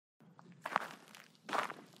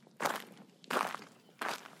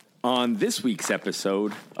On this week's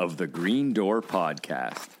episode of the Green Door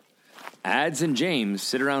Podcast, Ads and James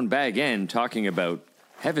sit around Bag End talking about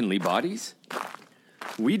heavenly bodies.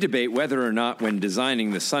 We debate whether or not when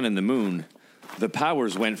designing the sun and the moon, the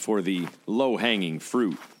powers went for the low-hanging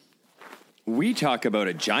fruit. We talk about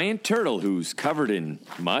a giant turtle who's covered in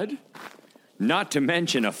mud, not to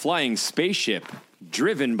mention a flying spaceship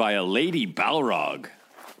driven by a lady Balrog.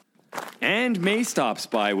 And May stops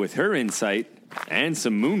by with her insight and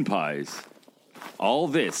some moon pies. All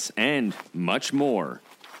this and much more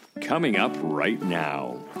coming up right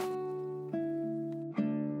now.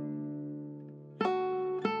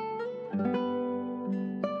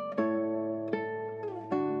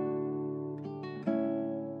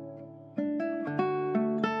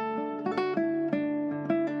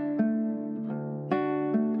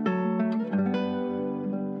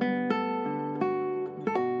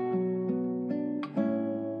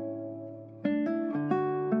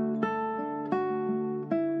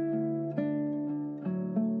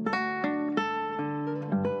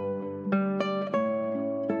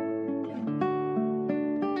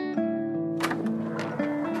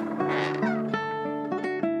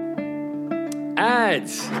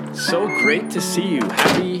 Ads, so great to see you.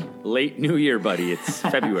 Happy late New Year, buddy. It's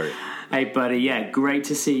February. Hey, buddy. Yeah, great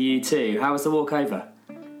to see you too. How was the walk over?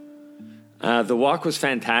 The walk was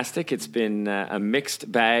fantastic. It's been a mixed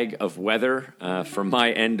bag of weather from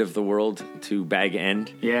my end of the world to Bag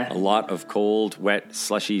End. Yeah. A lot of cold, wet,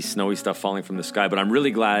 slushy, snowy stuff falling from the sky. But I'm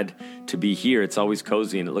really glad to be here. It's always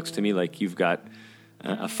cozy, and it looks to me like you've got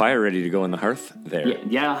a fire ready to go on the hearth there.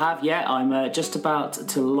 Yeah, I have. Yeah, I'm just about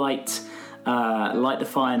to light the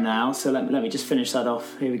fire now. So let me just finish that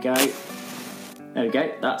off. Here we go. There we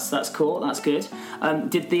go. That's cool. That's good.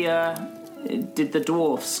 Did the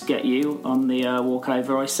dwarfs get you on the walk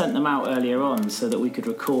over? I sent them out earlier on so that we could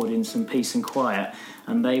record in some peace and quiet,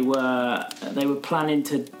 and they were planning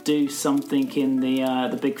to do something in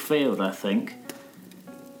the big field, I think.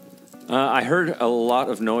 I heard a lot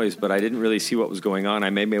of noise, but I didn't really see what was going on. I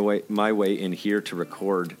made my way in here to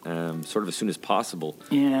record sort of as soon as possible.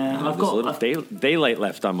 Yeah, There's a little daylight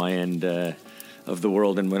left on my end of the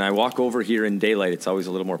world, and when I walk over here in daylight, it's always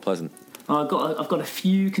a little more pleasant. I've got a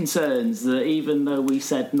few concerns that even though we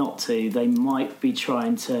said not to, they might be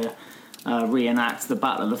trying to reenact the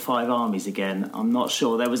Battle of the Five Armies again. I'm not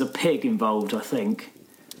sure. There was a pig involved, I think.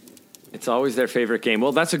 It's always their favorite game.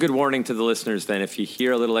 Well, that's a good warning to the listeners then. If you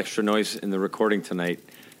hear a little extra noise in the recording tonight,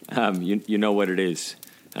 you know what it is.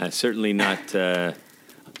 Certainly not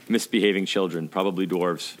misbehaving children, probably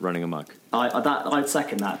dwarves running amok. I'd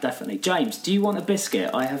second that, definitely. James, do you want a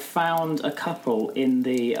biscuit? I have found a couple in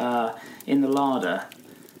the larder.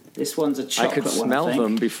 This one's a chocolate one, I could smell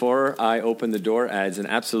them before I open the door, Ads, and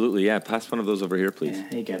absolutely, yeah, pass one of those over here, please. Yeah,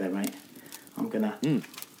 here you go there, mate. I'm going to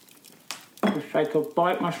just take a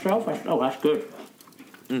bite myself. That's good.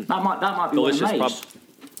 That might be delicious. One of May's.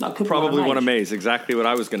 That could probably be one of May's, exactly what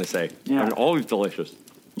I was going to say. Yeah. And always delicious.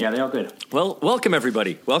 Yeah, they are good. Well, welcome,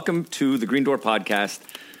 everybody. Welcome to the Green Door Podcast.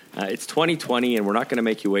 It's 2020, and we're not going to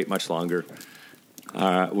make you wait much longer.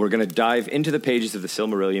 We're going to dive into the pages of the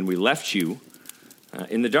Silmarillion. We left you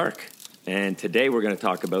in the dark, and today we're going to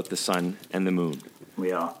talk about the sun and the moon.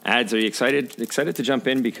 We are. Ads, are you excited? Excited to jump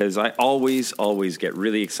in? Because I always get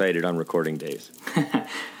really excited on recording days.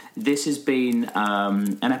 This has been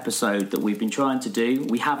an episode that we've been trying to do.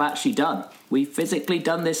 We have actually done. We've physically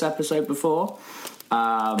done this episode before.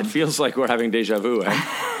 It feels like we're having deja vu,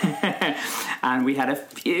 eh? And we had a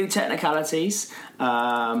few technicalities.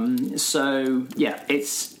 So, yeah,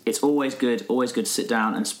 it's always good to sit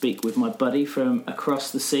down and speak with my buddy from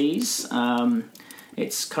across the seas.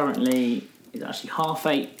 It's actually half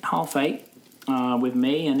eight with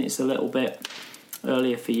me, and it's a little bit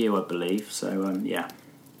earlier for you, I believe. So, yeah.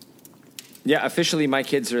 Yeah, officially my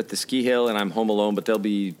kids are at the ski hill and I'm home alone, but they'll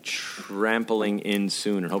be trampling in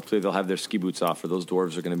soon, and hopefully they'll have their ski boots off, or those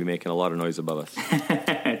dwarves are going to be making a lot of noise above us.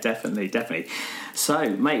 Definitely. So,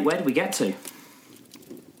 mate, where did we get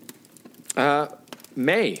to?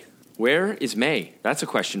 May. Where is May? That's a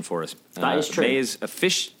question for us. That is true. May is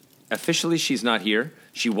officially she's not here.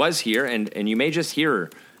 She was here, and you may just hear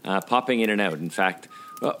her popping in and out. In fact,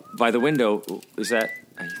 by the window, I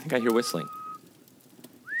think I hear whistling.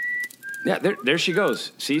 Yeah, there she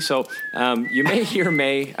goes. See, so you may hear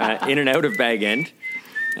May in and out of Bag End,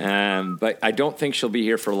 but I don't think she'll be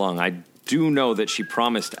here for long. I do know that she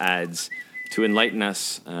promised Ads to enlighten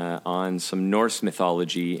us on some Norse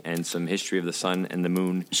mythology and some history of the sun and the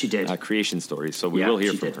moon. She did. Creation stories, so we will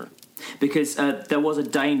hear from her. Because there was a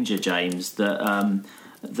danger, James, that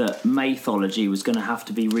Maythology was going to have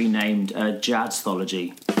to be renamed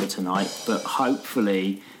Jadsthology for tonight, but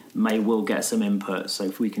hopefully May will get some input, so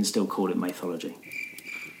if we can still call it mythology.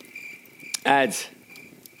 Ads.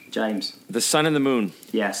 James. The sun and the moon.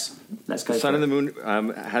 Yes, let's go. The sun and the moon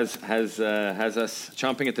has us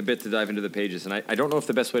chomping at the bit to dive into the pages, and I don't know if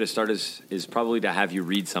the best way to start is probably to have you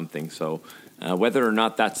read something. So whether or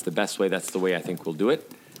not that's the best way, that's the way I think we'll do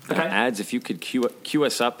it. Okay. Ads, if you could cue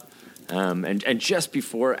us up, and just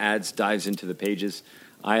before Ads dives into the pages,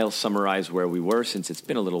 I'll summarize where we were, since it's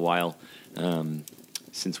been a little while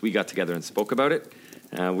since we got together and spoke about it.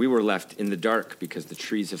 We were left in the dark because the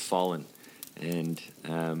trees have fallen. And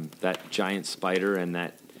that giant spider and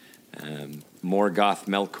that Morgoth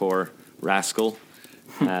Melkor rascal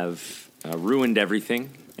have ruined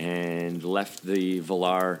everything and left the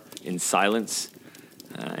Valar in silence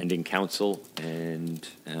and in council, and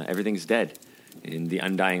everything's dead in the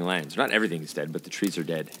Undying Lands. Not everything's dead, but the trees are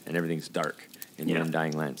dead and everything's dark in the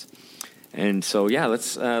Undying Lands. And so,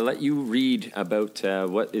 let's let you read about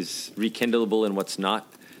what is rekindleable and what's not,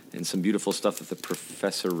 and some beautiful stuff that the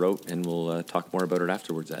professor wrote, and we'll talk more about it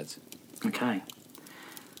afterwards, Ads. Okay.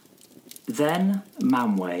 Then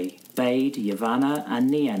Manwë bade Yavanna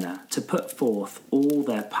and Nienna to put forth all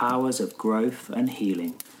their powers of growth and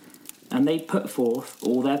healing, and they put forth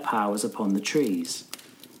all their powers upon the trees.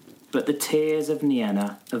 But the tears of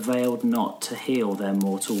Nienna availed not to heal their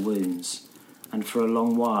mortal wounds, and for a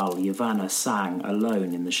long while Yavanna sang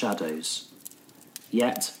alone in the shadows.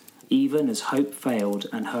 Yet, even as hope failed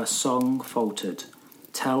and her song faltered,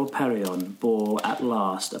 Tel Perion bore at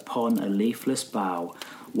last upon a leafless bough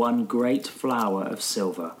one great flower of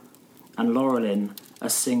silver, and Laurelin a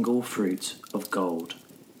single fruit of gold.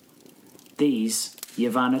 These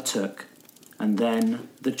Yavanna took, and then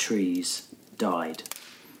the trees died,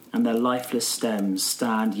 and their lifeless stems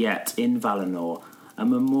stand yet in Valinor, a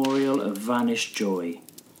memorial of vanished joy.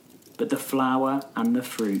 But the flower and the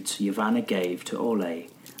fruit Yavanna gave to Orlais,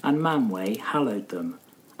 and Manwë hallowed them,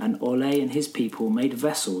 and Orlais and his people made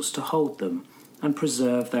vessels to hold them and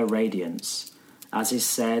preserve their radiance, as is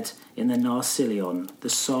said in the Narcilion, the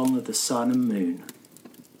song of the sun and moon.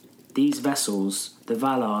 These vessels the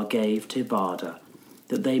Valar gave to Barda,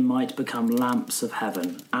 that they might become lamps of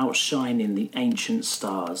heaven, outshining the ancient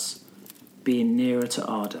stars, being nearer to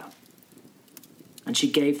Arda. And she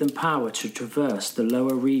gave them power to traverse the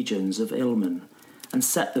lower regions of Ilmen, and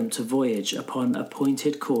set them to voyage upon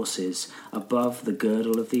appointed courses above the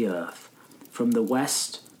girdle of the earth, from the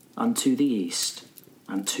west unto the east,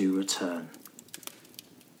 and to return.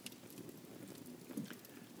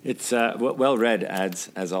 It's well read, Ads,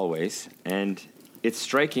 as always, and it's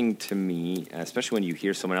striking to me, especially when you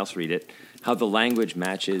hear someone else read it, how the language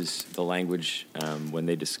matches the language when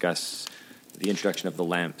they discuss the introduction of the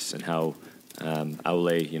lamps, and how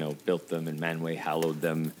Aule, built them, and Manwë hallowed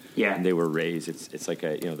them, and they were raised. It's like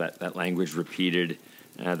that language repeated,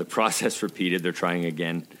 the process repeated. They're trying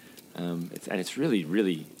again, and it's really,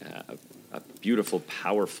 really a beautiful,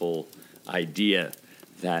 powerful idea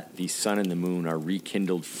that the sun and the moon are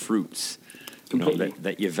rekindled fruits. Completely.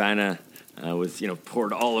 That Yavanna was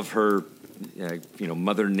poured all of her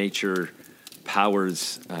Mother Nature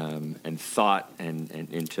powers and thought and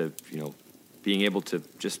into being able to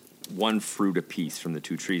just one fruit apiece from the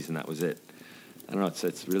two trees, and that was it. I don't know.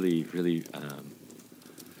 It's really, really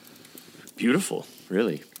beautiful.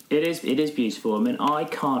 Really, it is. It is beautiful. I mean, I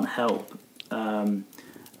can't help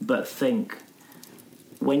but think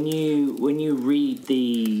when you read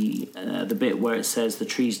the bit where it says the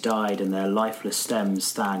trees died and their lifeless stems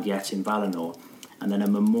stand yet in Valinor, and then a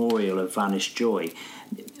memorial of vanished joy.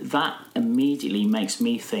 That immediately makes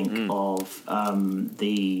me think of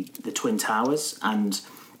the Twin Towers, and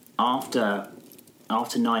after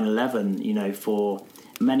 9/11, for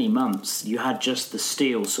many months you had just the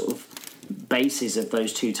steel sort of bases of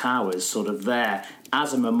those two towers sort of there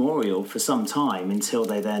as a memorial for some time, until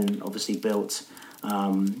they then obviously built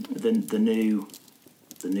the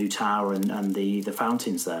new tower and the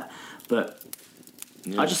fountains there. But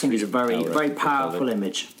I just think it's a very, very powerful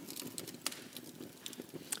image.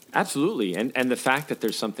 Absolutely, and the fact that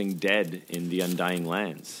there's something dead in the Undying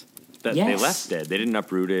Lands that they left dead. They didn't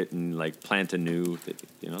uproot it and plant anew.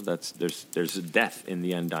 There's a death in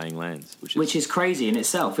the Undying Lands, which is crazy in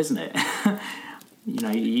itself, isn't it?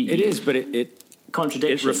 It is, but it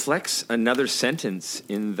contradiction. It reflects another sentence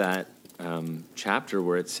in that chapter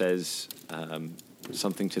where it says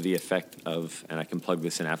something to the effect of, and I can plug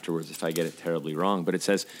this in afterwards if I get it terribly wrong, but it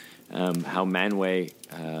says how Manwë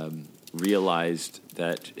realized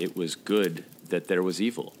that it was good that there was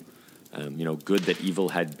evil. Good that evil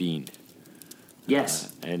had been.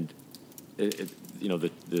 Yes. And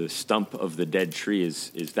the stump of the dead tree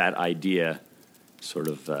is that idea sort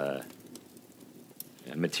of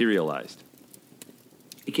materialized.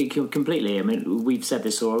 Completely. I mean, we've said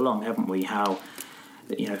this all along, haven't we? How,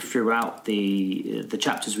 throughout the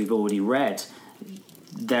chapters we've already read,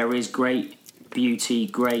 there is great beauty,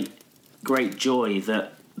 great joy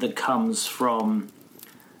that comes from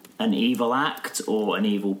an evil act or an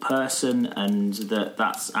evil person, and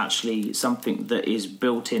that's actually something that is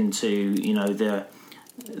built into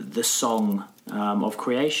the song of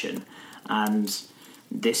creation. And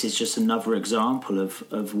this is just another example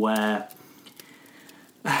of where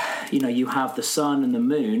you have the sun and the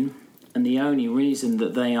moon, and the only reason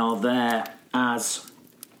that they are there as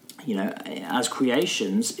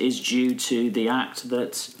creations is due to the act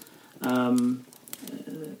that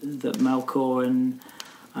Melkor and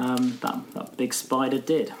that big spider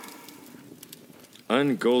did.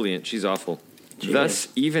 Ungoliant, she's awful. Thus,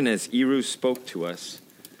 even as Eru spoke to us,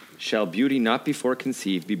 shall beauty not before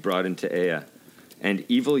conceived be brought into Ea, and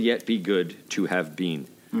evil yet be good to have been.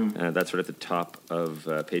 That's right at the top of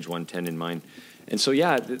page 110 in mine. And so,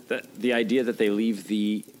 the idea that they leave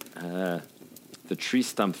the tree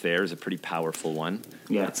stump there is a pretty powerful one.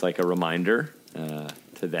 Yeah, it's like a reminder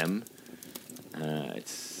to them.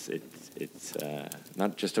 It's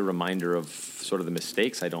not just a reminder of sort of the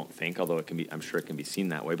mistakes, I don't think, although I'm sure it can be seen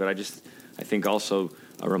that way. But I think also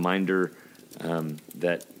a reminder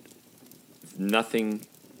that nothing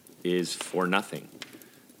is for nothing.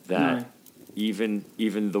 That even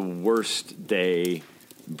the worst day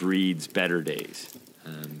breeds better days,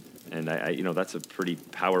 and I that's a pretty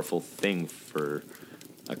powerful thing for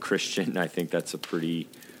a Christian. I think that's a pretty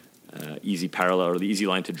easy parallel, or the easy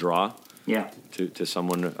line to draw. Yeah. To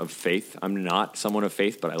someone of faith. I'm not someone of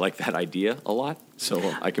faith, but I like that idea a lot,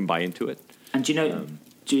 so I can buy into it. And do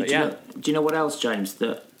you know what else, James?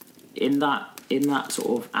 That in that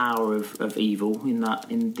sort of hour of evil, in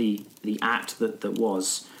the act that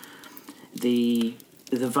was, the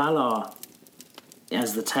Valar,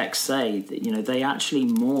 as the texts say, they actually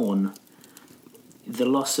mourn the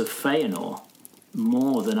loss of Feanor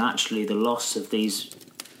more than actually the loss of these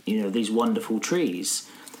wonderful trees.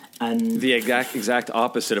 And the exact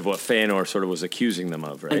opposite of what Feanor sort of was accusing them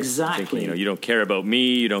of, right? Exactly. Thinking, you don't care about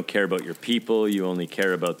me, you don't care about your people, you only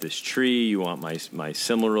care about this tree, you want my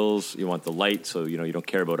Silmarils, you want the light, so you don't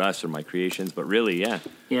care about us or my creations. But really,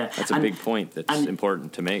 that's a big point that's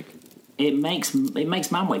important to make. It makes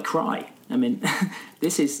Manwë cry. I mean,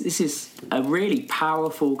 this is a really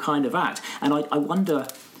powerful kind of act, and I wonder,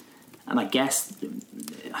 and I guess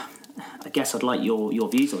I'd like your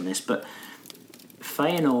views on this, but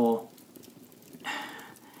Feanor's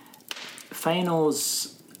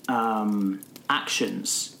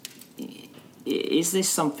actions, is this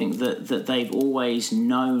something that they've always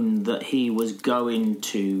known that he was going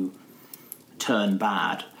to turn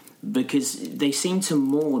bad? Because they seem to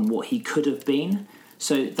mourn what he could have been.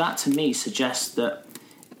 So that to me suggests that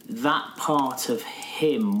part of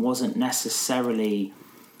him wasn't necessarily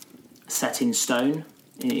set in stone,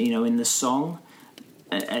 in the song.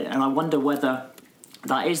 And I wonder whether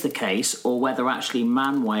that is the case, or whether actually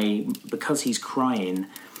Manwë, because he's crying,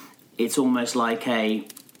 it's almost like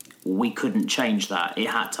we couldn't change that. It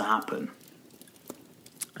had to happen.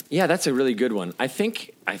 Yeah, that's a really good one. I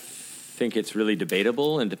think it's really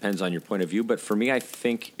debatable and depends on your point of view. But for me, I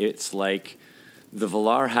think it's like the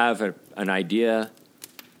Valar have an idea.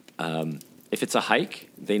 If it's a hike,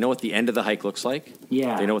 they know what the end of the hike looks like.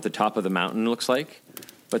 Yeah. They know what the top of the mountain looks like.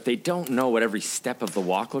 But they don't know what every step of the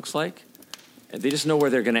walk looks like. They just know where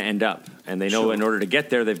they're going to end up. And they know in order to get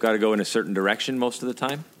there, they've got to go in a certain direction most of the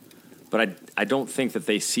time. But I don't think that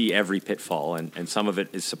they see every pitfall. And some of it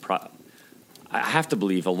is I have to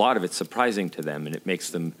believe a lot of it's surprising to them, and it makes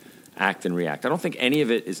them act and react. I don't think any of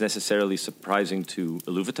it is necessarily surprising to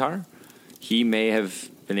Iluvatar. He may have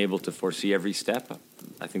been able to foresee every step.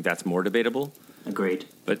 I think that's more debatable. Agreed.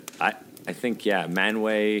 But I think,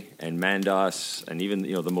 Manwë and Mandos and even,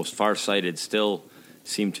 the most far-sighted still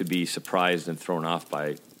seem to be surprised and thrown off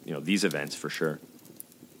by, these events for sure.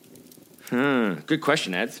 Good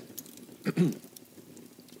question, Eds.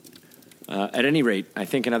 At any rate, I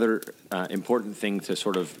think another important thing to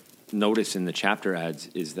sort of notice in the chapter ads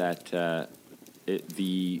is that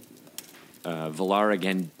the Valar,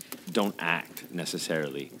 again, don't act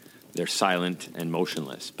necessarily. They're silent and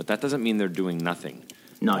motionless, but that doesn't mean they're doing nothing.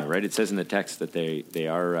 No, right? It says in the text that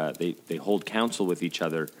they hold counsel with each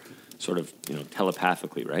other, sort of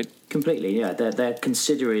telepathically, right? Completely, yeah. They're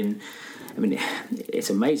considering. I mean, it's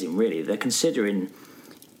amazing, really. They're considering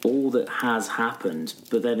all that has happened,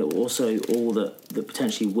 but then also all that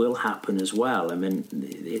potentially will happen as well. I mean,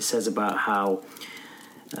 it says about how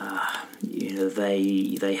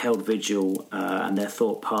they held vigil and their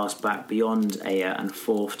thought passed back beyond Ea and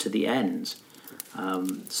forth to the end.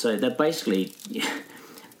 So they're basically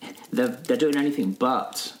they're doing anything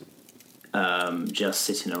but just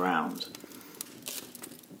sitting around.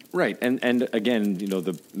 Right, and again,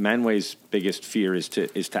 the Manwë's biggest fear is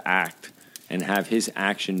to act and have his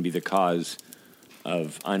action be the cause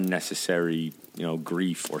of unnecessary,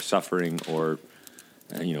 grief or suffering or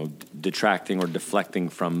detracting or deflecting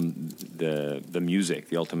from the music,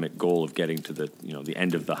 the ultimate goal of getting to the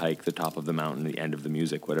end of the hike, the top of the mountain, the end of the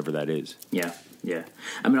music, whatever that is. Yeah.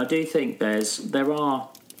 I mean, I do think there are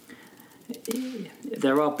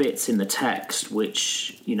bits in the text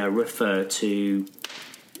which refer to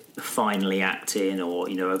finally acting or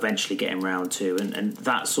eventually getting round to, and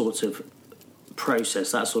that sort of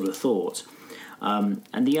process, that sort of thought.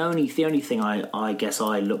 And the only thing I guess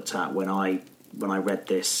I looked at when I read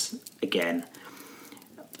this again,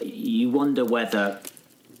 you wonder whether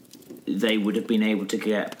they would have been able to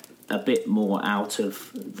get a bit more out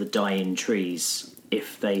of the dying trees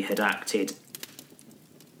if they had acted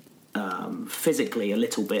physically a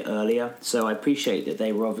little bit earlier. So I appreciate that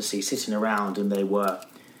they were obviously sitting around and they were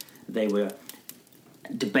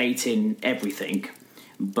debating everything,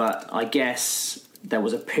 but I guess there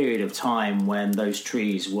was a period of time when those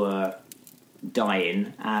trees were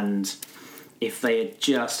dying, and if they had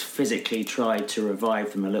just physically tried to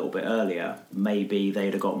revive them a little bit earlier, maybe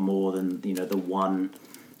they'd have got more than the one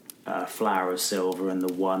flower of silver and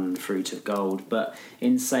the one fruit of gold. But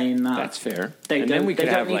in saying that, that's fair. They don't need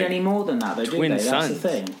any more than that, though, do they? Twin That's suns. the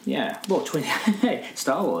thing. Yeah. Well,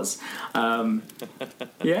 Star Wars.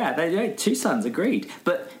 Yeah, two suns. Agreed.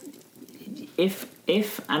 But if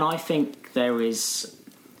and I think there is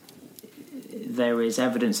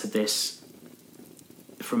evidence of this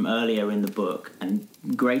from earlier in the book, and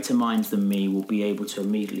greater minds than me will be able to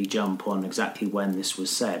immediately jump on exactly when this was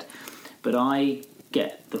said. But I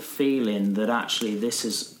get the feeling that actually this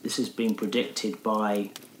is being predicted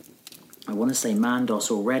by, I want to say, Mandos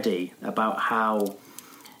already, about how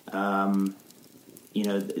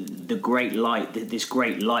the great light, this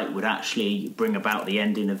great light would actually bring about the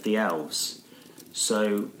ending of the elves.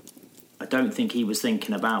 So I don't think he was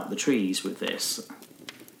thinking about the trees with this.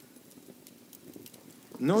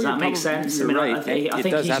 No, does that make sense? You're right. I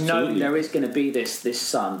think he's known there is going to be this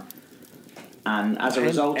sun. And as a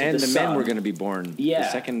result of the sun... And the men were going to be born. Yeah. The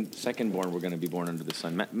second born were going to be born under the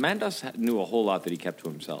sun. Mandos knew a whole lot that he kept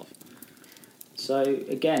to himself. So,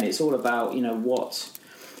 again, it's all about,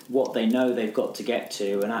 what they know they've got to get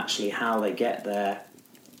to, and actually how they get there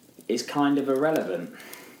is kind of irrelevant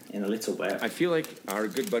in a little bit. I feel like our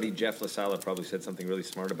good buddy Jeff LaSala probably said something really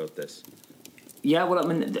smart about this. Yeah, well, I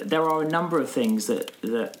mean, there are a number of things that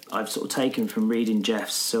I've sort of taken from reading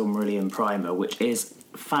Jeff's Silmarillion Primer, which is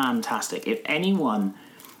fantastic. If anyone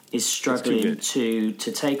is struggling to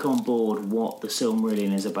take on board what the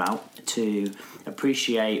Silmarillion is about, to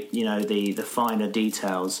appreciate, the finer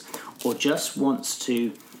details, or just wants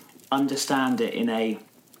to understand it in a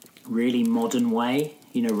really modern way,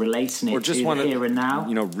 relating it to the here and now,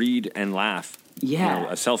 read and laugh. Yeah,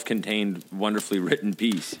 a self-contained, wonderfully written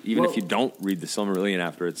piece. Even if you don't read the Silmarillion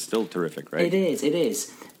after, it's still terrific, right? It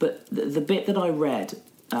is. But the bit that I read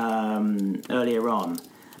earlier on,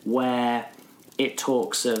 where it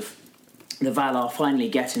talks of the Valar finally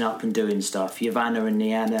getting up and doing stuff, Yavanna and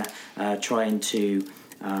Nienna trying to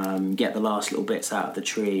get the last little bits out of the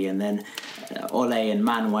tree, and then Ole and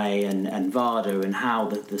Manwë and Varda, and how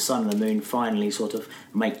the sun and the moon finally sort of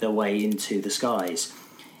make their way into the skies.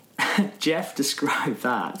 Jeff described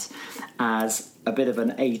that as a bit of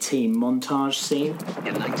an A-Team montage scene.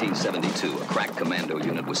 In 1972, a crack commando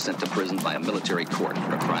unit was sent to prison by a military court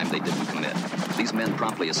for a crime they didn't commit. These men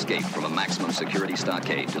promptly escaped from a maximum security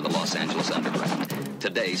stockade to the Los Angeles underground.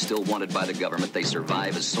 Today, still wanted by the government, they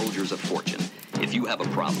survive as soldiers of fortune. If you have a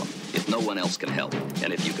problem, if no one else can help,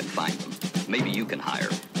 and if you can find them, maybe you can hire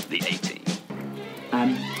the A-Team.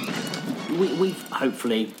 We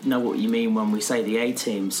hopefully know what you mean when we say the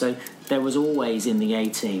A-Team. So there was always in the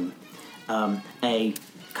A-Team a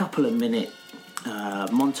couple of minute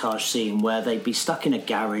montage scene where they'd be stuck in a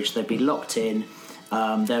garage, they'd be locked in,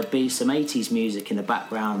 there'd be some 80s music in the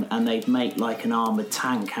background, and they'd make like an armoured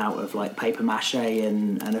tank out of like paper mache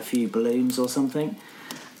and a few balloons or something.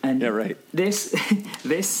 And yeah, right. This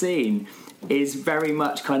scene is very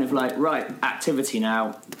much kind of like, right, activity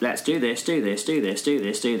now, let's do this,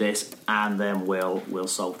 and then we'll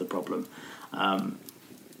solve the problem.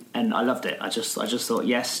 And I loved it. I just thought,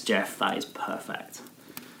 yes, Jeff, that is perfect.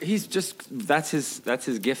 He's just that's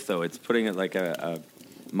his gift, though. It's putting it like a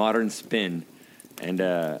modern spin and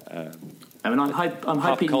I mean, I'm pop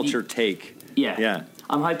hoping culture take. Yeah.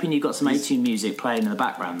 I'm hoping you've got some A-Tune music playing in the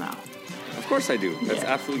background now. Of course I do. That's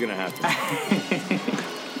absolutely going to happen.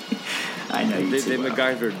 I know you They too well.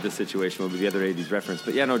 MacGyvered the situation with the other 80s reference.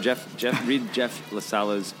 But yeah, no, Jeff, read Jeff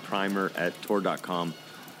LaSala's primer at Tor.com.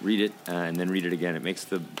 Read it and then read it again. It makes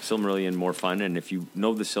the Silmarillion more fun. And if you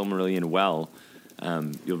know the Silmarillion well,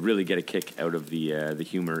 you'll really get a kick out of the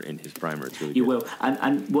humor in his primer. It's really You good. will.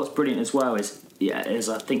 And what's brilliant as well is, as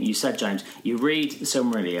I think you said, James, you read the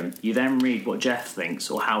Silmarillion, you then read what Jeff thinks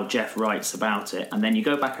or how Jeff writes about it, and then you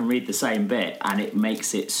go back and read the same bit, and it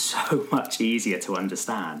makes it so much easier to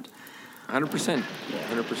understand. 100%.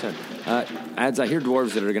 100%. Ads, I hear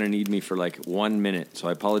dwarves that are going to need me for like 1 minute, so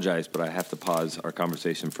I apologize, but I have to pause our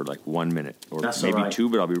conversation for like 1 minute. Or That's maybe all right. 2,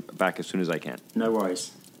 but I'll be back as soon as I can. No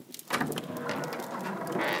worries.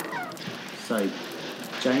 So,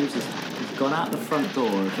 James has gone out the front door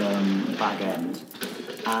of Bag End,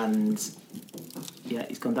 and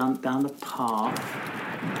he's gone down the path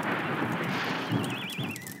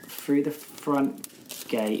through the front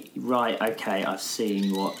gate. Right, okay, I've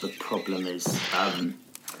seen what the problem is.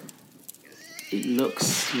 It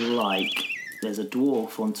looks like there's a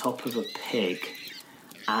dwarf on top of a pig,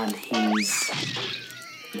 and he's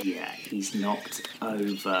knocked over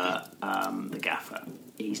the gaffer.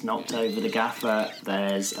 He's knocked over the gaffer.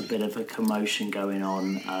 There's a bit of a commotion going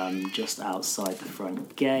on just outside the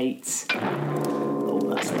front gate.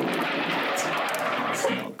 Oh, that's not good. That's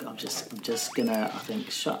not good. I'm just gonna, I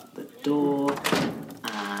think, shut the door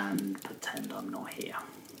and pretend I'm not here.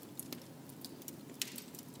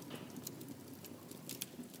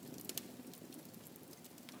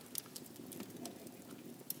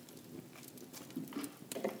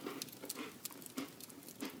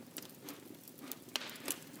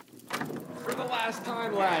 For the last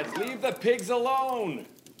time, lads, leave the pigs alone.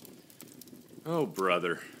 Oh,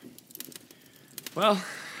 brother. Well,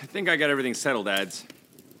 I think I got everything settled, ads.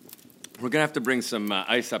 We're going to have to bring some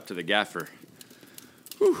ice up to the gaffer.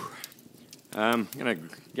 Whew. I'm going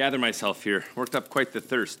to gather myself here. Worked up quite the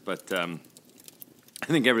thirst, but I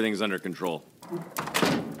think everything's under control.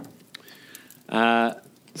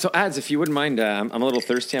 So, ads, if you wouldn't mind, I'm a little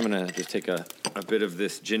thirsty. I'm going to just take a bit of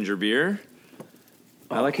this ginger beer.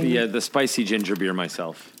 I like the spicy ginger beer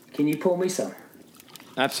myself. Can you pour me some?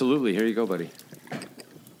 Absolutely. Here you go, buddy.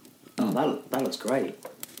 Oh, that looks great.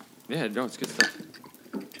 Yeah, no, it's good stuff.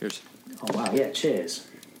 Cheers. Oh, wow, yeah, cheers.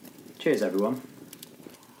 Cheers, everyone.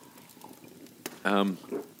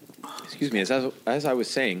 Excuse me, as I was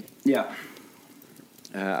saying, Yeah.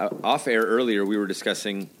 off air earlier, we were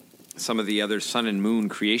discussing some of the other sun and moon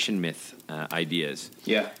creation myth ideas.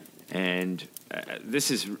 Yeah. And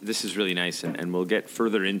this is really nice, and we'll get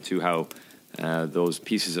further into how those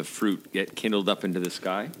pieces of fruit get kindled up into the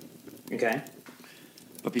sky. Okay.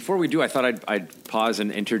 But before we do, I thought I'd pause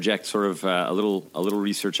and interject sort of a little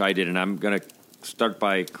research I did, and I'm going to start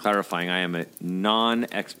by clarifying I am a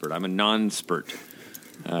non-expert. I'm a non-spert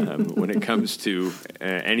when it comes to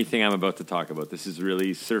anything I'm about to talk about. This is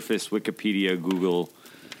really surface Wikipedia, Google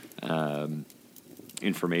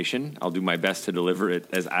information. I'll do my best to deliver it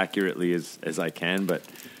as accurately as I can, but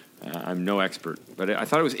I'm no expert. But I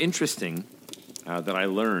thought it was interesting that I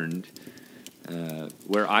learned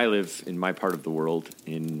where I live in my part of the world,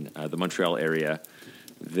 in the Montreal area,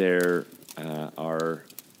 there are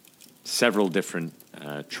several different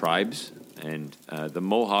tribes, and the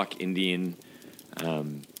Mohawk Indian,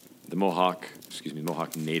 Mohawk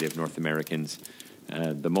Native North Americans.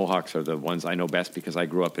 The Mohawks are the ones I know best because I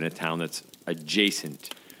grew up in a town that's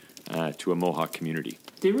adjacent to a Mohawk community.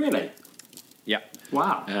 Do you really? Yeah.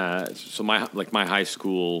 Wow. So my high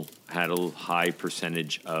school had a high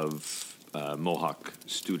percentage of Mohawk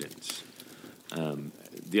students.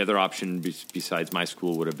 The other option besides my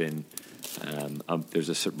school would have been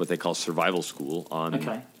there's what they call survival school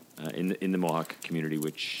in the Mohawk community,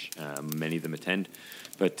 which many of them attend.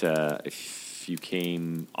 But if you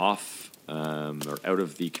came off or out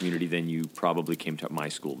of the community, then you probably came to my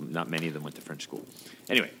school. Not many of them went to French school.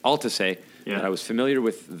 Anyway, all to say that I was familiar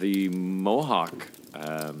with the Mohawk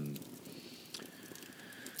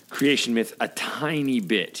creation myth a tiny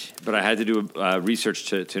bit, but I had to do research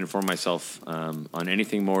to inform myself on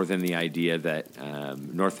anything more than the idea that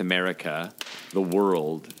North America, the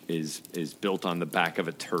world, is built on the back of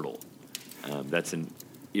a turtle. That's an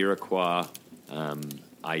Iroquois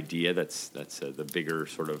idea. That's the bigger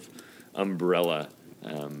sort of umbrella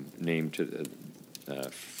name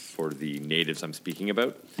for the natives I'm speaking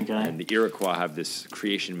about. Okay. And the Iroquois have this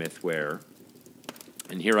creation myth where,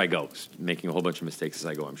 and here I go, making a whole bunch of mistakes as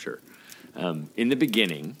I go, I'm sure. In the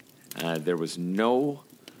beginning, there was no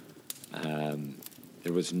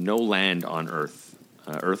there was no land on Earth.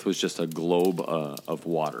 Earth was just a globe of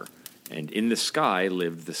water. And in the sky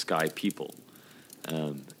lived the sky people.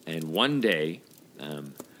 And one day,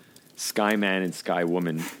 Sky Man and Sky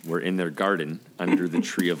Woman were in their garden under the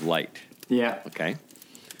Tree of Light. Yeah. Okay?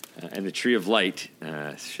 And the Tree of Light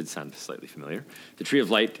should sound slightly familiar. The Tree of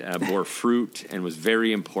Light bore fruit and was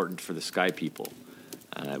very important for the sky people.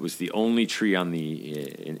 It was the only tree on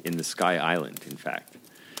in the Sky Island, in fact.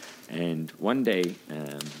 And one day,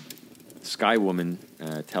 Sky Woman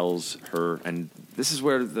tells her, and this is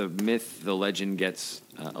where the myth, the legend gets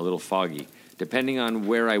a little foggy. Depending on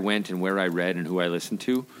where I went and where I read and who I listened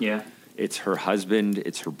to, Yeah. it's her husband,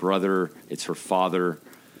 it's her brother, it's her father.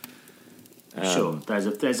 Sure.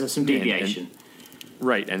 There's some deviation.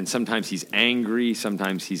 Right, and sometimes he's angry,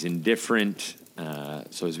 sometimes he's indifferent.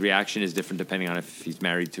 So his reaction is different depending on if he's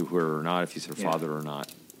married to her or not, if he's her father or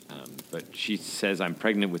not. But she says, I'm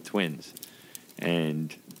pregnant with twins.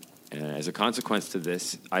 And as a consequence to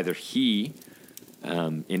this, either he,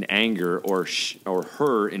 in anger, or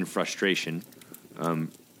her in frustration,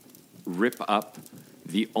 rip up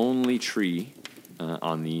the only tree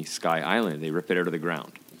on the Sky Island. They rip it out of the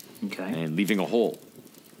ground. Okay. And leaving a hole.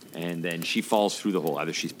 And then she falls through the hole.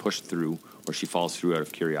 Either she's pushed through or she falls through out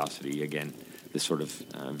of curiosity. Again, this sort of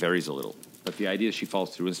varies a little. But the idea is she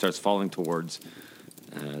falls through and starts falling towards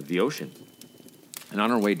the ocean. And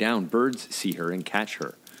on her way down, birds see her and catch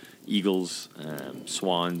her. Eagles,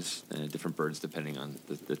 swans, different birds depending on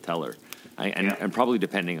the teller. And probably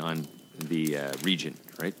depending on the region,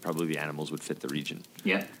 right? Probably the animals would fit the region.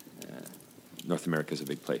 Yeah. North America is a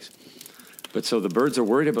big place. But so the birds are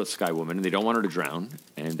worried about Sky Woman, and they don't want her to drown,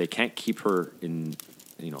 and they can't keep her in,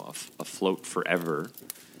 afloat forever.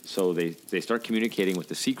 So they start communicating with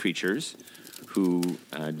the sea creatures, who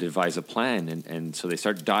devise a plan, and so they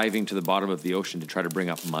start diving to the bottom of the ocean to try to bring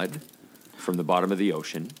up mud from the bottom of the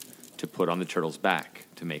ocean to put on the turtle's back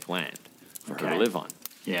to make land for her to live on.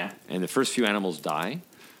 Yeah. And the first few animals die.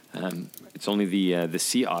 It's only the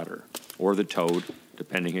sea otter or the toad,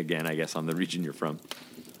 depending again, I guess, on the region you're from.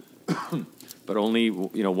 But only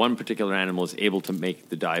one particular animal is able to make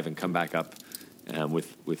the dive and come back up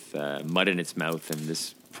with mud in its mouth, and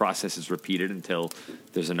this process is repeated until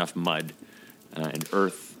there's enough mud and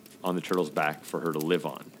earth on the turtle's back for her to live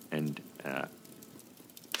on. And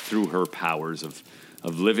through her powers of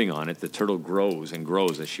living on it, the turtle grows and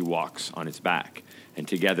grows as she walks on its back, and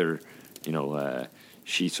together,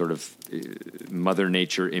 she sort of Mother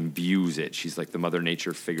Nature imbues it. She's like the Mother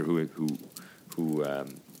Nature figure who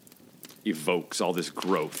evokes all this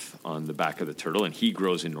growth on the back of the turtle, and he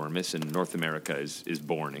grows enormous, and North America is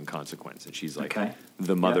born in consequence, and she's like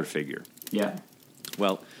the mother figure. Yeah.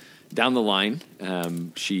 Well, down the line,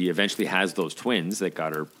 she eventually has those twins that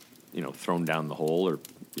got her, thrown down the hole, or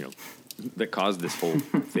that caused this whole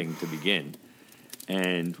thing to begin.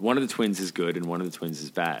 And one of the twins is good, and one of the twins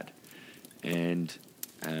is bad, and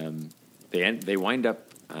they wind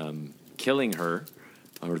up killing her.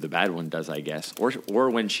 Or the bad one does, I guess,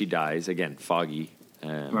 or when she dies, again, foggy.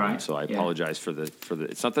 Right. So I apologize for the.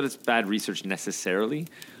 It's not that it's bad research necessarily,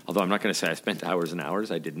 although I'm not going to say I spent hours and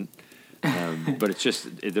hours. I didn't. But it's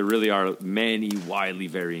just there really are many widely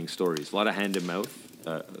varying stories. A lot of hand to mouth,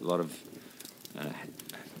 a lot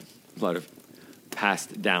of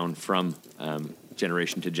passed down from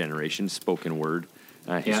generation to generation, spoken word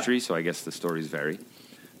history. So I guess the stories vary,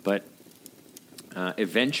 but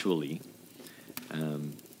eventually.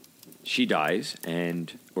 She dies,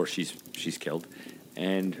 or she's killed,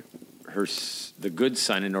 and the good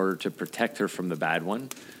son, in order to protect her from the bad one,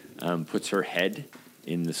 puts her head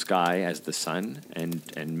in the sky as the sun,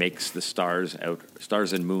 and makes the stars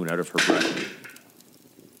and moon out of her breast.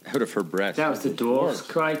 Out of her breast. That was the dwarves.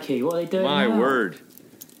 Crikey, what are they doing? My now? word!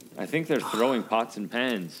 I think they're throwing pots and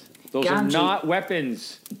pans. Those are not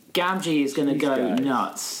weapons. Gamgee is going to go guys.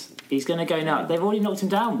 Nuts. He's going to go nuts. They've already knocked him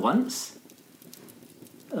down once.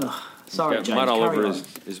 Ugh, sorry, Got James. mud all carry over on.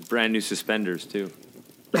 his brand new suspenders too.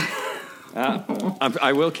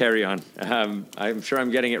 I will carry on. I'm sure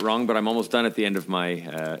I'm getting it wrong, but I'm almost done at the end of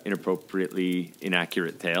my inappropriately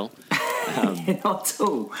inaccurate tale. Not at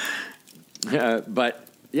all. But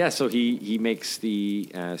yeah, so he makes the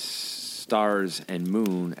stars and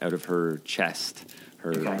moon out of her chest,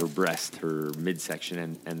 her breast, her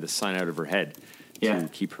midsection, and the sun out of her head to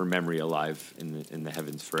keep her memory alive in the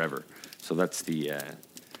heavens forever. So that's the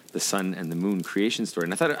sun and the moon creation story,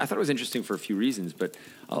 and I thought it was interesting for a few reasons. But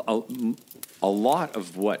a lot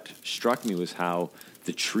of what struck me was how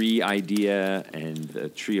the tree idea and the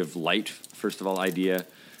tree of light, first of all, idea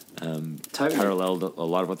paralleled a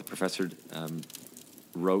lot of what the professor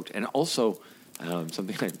wrote, and also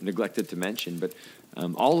something I neglected to mention, but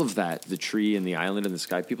All of that, the tree and the island and the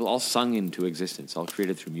sky people, all sung into existence, all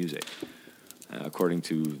created through music, according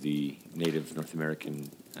to the native North American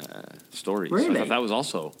stories. Really? So I thought that was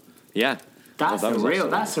also, yeah. That's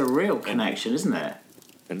a real connection, isn't it?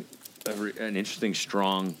 An interesting,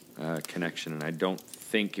 strong connection, and I don't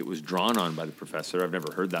think it was drawn on by the professor. I've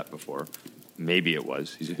never heard that before. Maybe it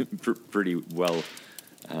was. He's a pretty well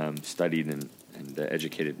studied and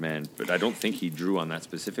educated man, but I don't think he drew on that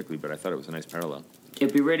specifically. But I thought it was a nice parallel.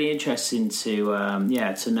 It'd be really interesting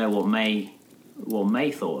to know what May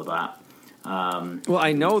thought of that. Well,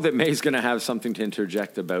 I know that May's going to have something to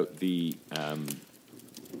interject about the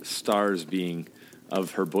stars being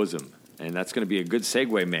of her bosom. And that's going to be a good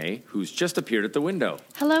segue, May, who's just appeared at the window.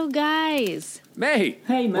 Hello, guys. May.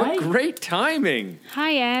 Hey, May. What great timing.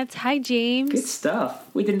 Hi, Ads. Hi, James. Good stuff.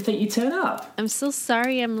 We didn't think you'd turn up. I'm so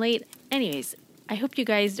sorry I'm late. Anyways, I hope you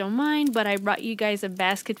guys don't mind, but I brought you guys a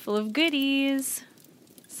basket full of goodies.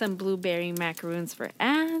 Some blueberry macaroons for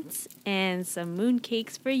Ads, and some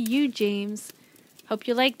mooncakes for you, James. Hope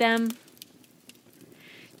you like them.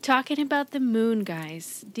 Talking about the moon,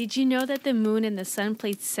 guys. Did you know that the moon and the sun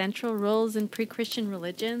played central roles in pre-Christian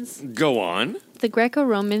religions? Go on. The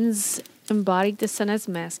Greco-Romans embodied the sun as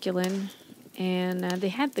masculine, and they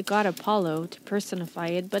had the god Apollo to personify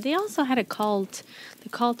it, but they also had a cult, the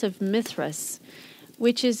cult of Mithras,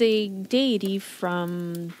 which is a deity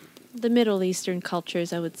from the Middle Eastern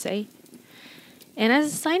cultures, I would say. And as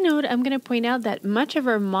a side note, I'm going to point out that much of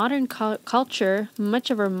our modern culture, much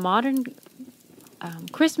of our modern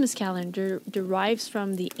Christmas calendar derives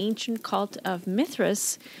from the ancient cult of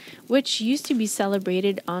Mithras, which used to be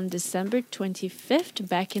celebrated on December 25th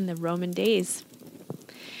back in the Roman days.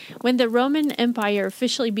 When the Roman Empire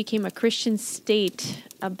officially became a Christian state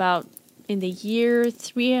about in the year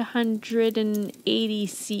 380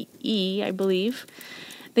 CE, I believe,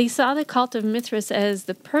 they saw the cult of Mithras as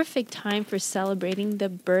the perfect time for celebrating the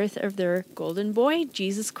birth of their golden boy,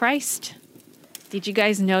 Jesus Christ. Did you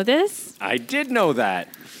guys know this? I did know that.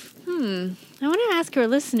 I want to ask our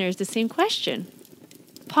listeners the same question.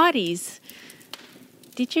 Potties,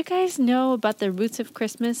 did you guys know about the roots of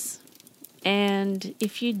Christmas? And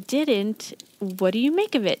if you didn't, what do you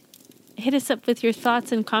make of it? Hit us up with your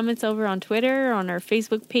thoughts and comments over on Twitter or on our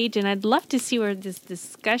Facebook page, and I'd love to see where this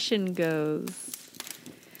discussion goes.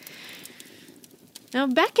 Now,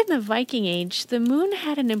 back in the Viking Age, the moon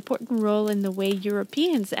had an important role in the way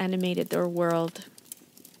Europeans animated their world.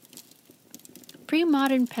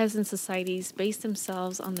 Pre-modern peasant societies based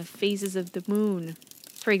themselves on the phases of the moon.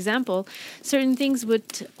 For example, certain things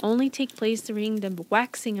would only take place during the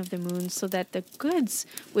waxing of the moon so that the goods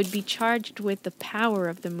would be charged with the power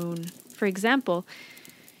of the moon. For example,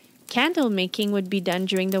 candle making would be done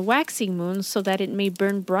during the waxing moon so that it may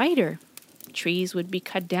burn brighter. Trees would be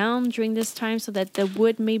cut down during this time so that the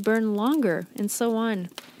wood may burn longer, and so on.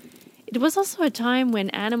 It was also a time when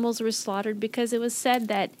animals were slaughtered because it was said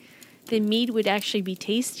that the meat would actually be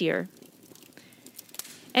tastier.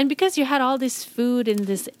 And because you had all this food and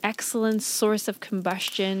this excellent source of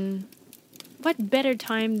combustion, what better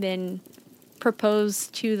time than propose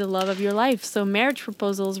to the love of your life? So marriage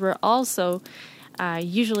proposals were also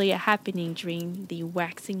usually happening during the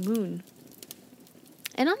waxing moon.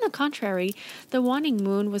 And on the contrary, the waning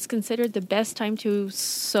moon was considered the best time to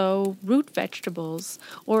sow root vegetables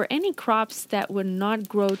or any crops that would not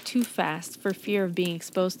grow too fast for fear of being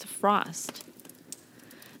exposed to frost.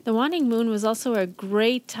 The waning moon was also a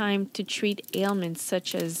great time to treat ailments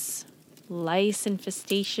such as lice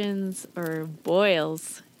infestations or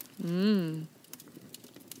boils. The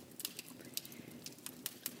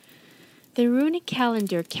runic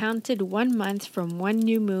calendar counted 1 month from one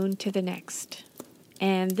new moon to the next.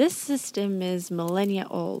 And this system is millennia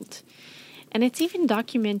old. And it's even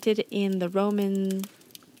documented in the Roman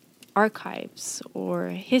archives or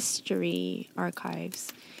history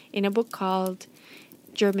archives in a book called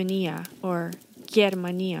Germania or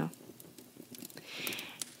Germania.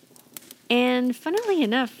 And funnily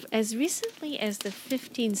enough, as recently as the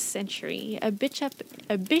 15th century, a bishop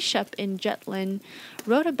in Jutland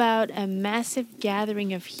wrote about a massive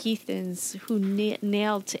gathering of heathens who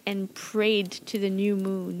knelt and prayed to the new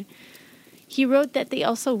moon. He wrote that they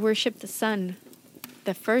also worshipped the sun.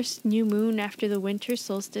 The first new moon after the winter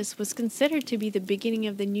solstice was considered to be the beginning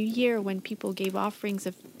of the new year when people gave offerings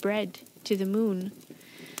of bread to the moon.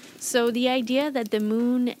 So the idea that the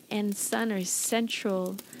moon and sun are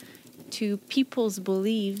central to people's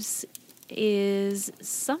beliefs is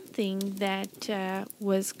something that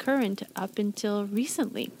was current up until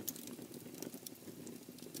recently.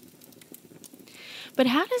 But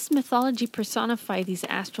how does mythology personify these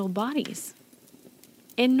astral bodies?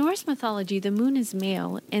 In Norse mythology, the moon is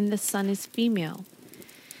male and the sun is female.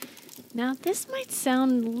 Now, this might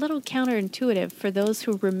sound a little counterintuitive for those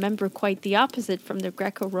who remember quite the opposite from the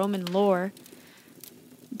Greco-Roman lore,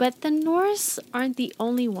 but the Norse aren't the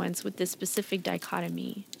only ones with this specific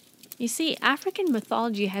dichotomy. You see, African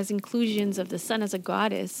mythology has inclusions of the sun as a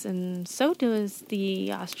goddess, and so does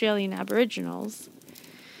the Australian Aboriginals.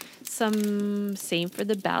 Same for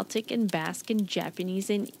the Baltic and Basque and Japanese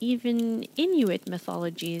and even Inuit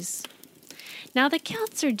mythologies. Now, the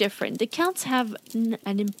Celts are different. The Celts have an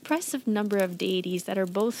impressive number of deities that are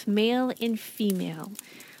both male and female,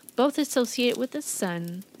 both associated with the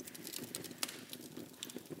sun.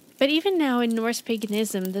 But even now in Norse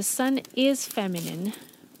paganism, the sun is feminine,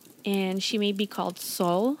 and she may be called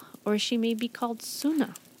Sol or she may be called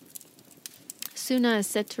Suna. Suna is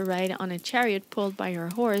said to ride on a chariot pulled by her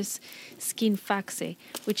horse, Skinfaxe,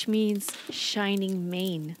 which means shining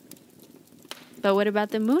mane. But what about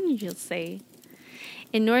the moon, you'll say?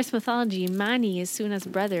 In Norse mythology, Mani is Suna's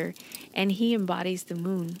brother, and he embodies the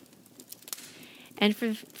moon. And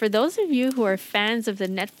for those of you who are fans of the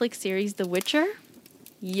Netflix series The Witcher,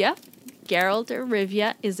 yep, Geralt of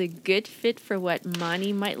Rivia is a good fit for what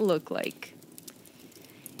Mani might look like.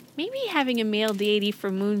 Maybe having a male deity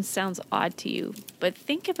for moon sounds odd to you, but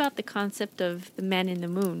think about the concept of the man in the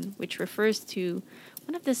moon, which refers to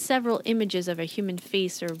one of the several images of a human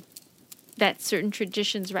face or that certain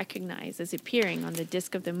traditions recognize as appearing on the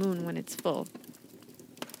disk of the moon when it's full.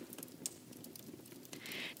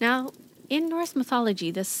 Now, in Norse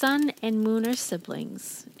mythology, the sun and moon are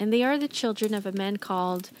siblings, and they are the children of a man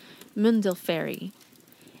called Mundilfari.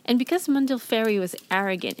 And because Mundilfari was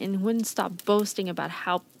arrogant and wouldn't stop boasting about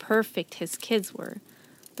how perfect his kids were,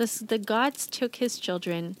 the gods took his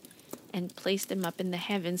children and placed them up in the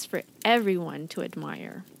heavens for everyone to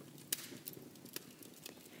admire.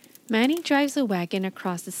 Mani drives a wagon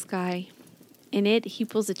across the sky. In it, he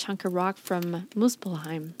pulls a chunk of rock from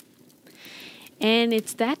Muspelheim. And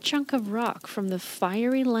it's that chunk of rock from the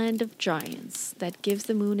fiery land of giants that gives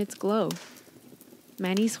the moon its glow.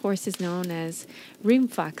 Mani's horse is known as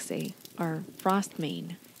Rimfaxe, or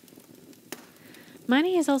Frostmane.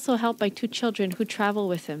 Mani is also helped by two children who travel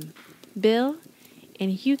with him, Bill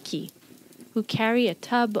and Yuki, who carry a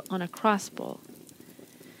tub on a crossbow.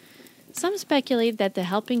 Some speculate that the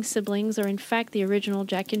helping siblings are in fact the original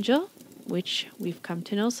Jack and Jill, which we've come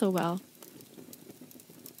to know so well.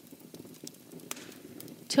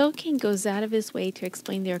 Tolkien goes out of his way to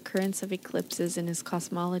explain the occurrence of eclipses in his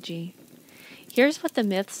cosmology. Here's what the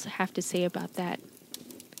myths have to say about that.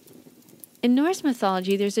 In Norse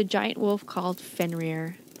mythology, there's a giant wolf called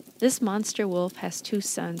Fenrir. This monster wolf has two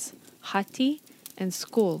sons, Hati and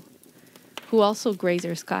Skul, who also graze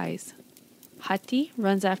our skies. Hati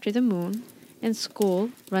runs after the moon, and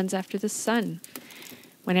Skul runs after the sun.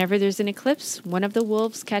 Whenever there's an eclipse, one of the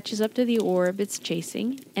wolves catches up to the orb it's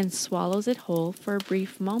chasing and swallows it whole for a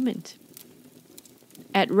brief moment.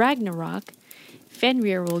 At Ragnarok,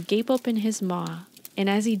 Fenrir will gape open his maw, and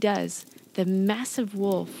as he does, the massive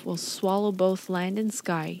wolf will swallow both land and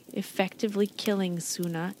sky, effectively killing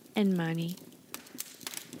Suna and Mani.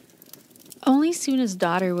 Only Suna's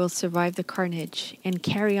daughter will survive the carnage and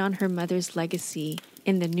carry on her mother's legacy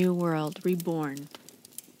in the new world reborn.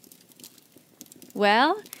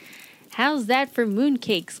 Well, how's that for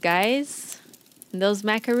mooncakes, guys? And those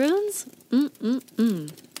macaroons?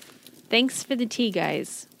 Thanks for the tea,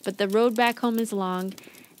 guys. But the road back home is long,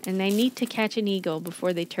 and I need to catch an eagle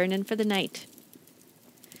before they turn in for the night.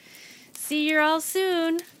 See you all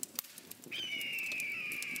soon.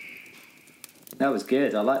 That was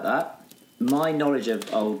good. I like that. My knowledge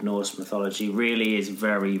of Old Norse mythology really is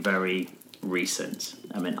very, very recent.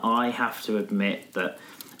 I mean, I have to admit that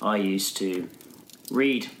I used to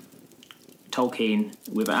read Tolkien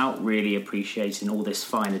without really appreciating all this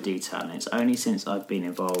finer detail. And it's only since I've been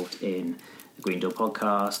involved in the Green Door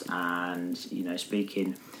podcast and,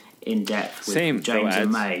 speaking in depth with James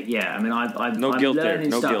and May. Yeah, I mean, I'm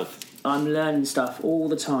learning stuff. I'm learning stuff all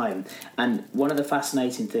the time. And one of the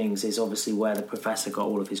fascinating things is obviously where the professor got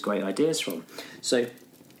all of his great ideas from. So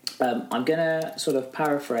I'm going to sort of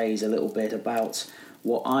paraphrase a little bit about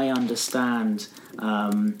what I understand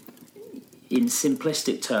in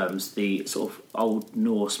simplistic terms, the sort of Old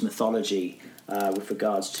Norse mythology with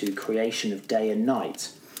regards to creation of day and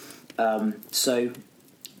night. So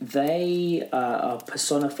they are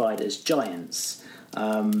personified as giants.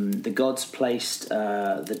 The gods placed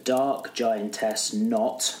the dark giantess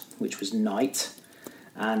Not, which was night,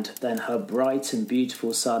 and then her bright and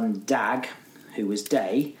beautiful son Dag, who was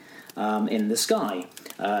day, in the sky.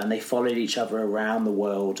 And they followed each other around the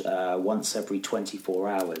world once every 24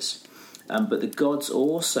 hours. But the gods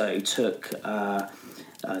also took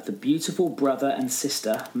the beautiful brother and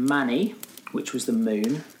sister Mani, which was the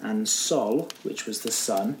moon, and Sol, which was the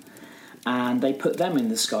sun, and they put them in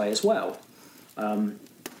the sky as well. And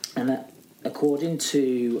according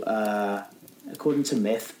to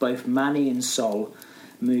myth, both Mani and Sol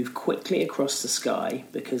move quickly across the sky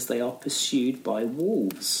because they are pursued by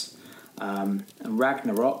wolves. And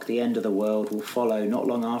Ragnarok, the end of the world, will follow not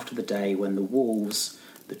long after the day when the wolves,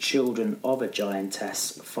 the children of a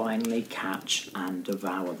giantess, finally catch and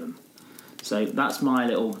devour them. So that's my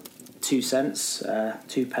little 2 cents,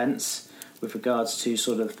 2 pence, with regards to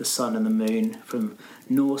sort of the sun and the moon from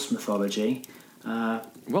Norse mythology.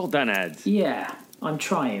 Well done, Ads. Yeah, I'm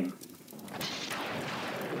trying.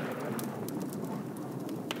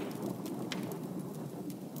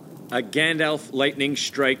 A Gandalf lightning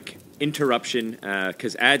strike interruption,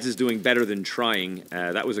 because Ads is doing better than trying.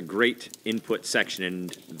 That was a great input section, and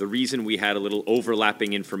the reason we had a little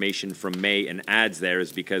overlapping information from May and Ads there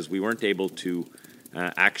is because we weren't able to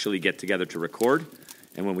actually get together to record.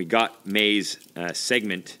 And when we got May's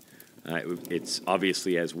segment, it's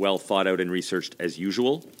obviously as well thought out and researched as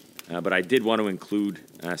usual. But I did want to include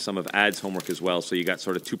some of Ads' homework as well, so you got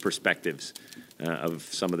sort of two perspectives of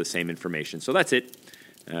some of the same information. So that's it.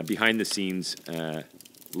 Behind the scenes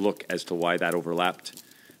look as to why that overlapped.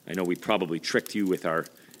 I know we probably tricked you with our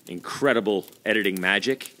incredible editing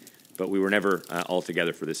magic, but we were never all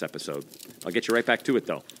together for this episode. I'll get you right back to it,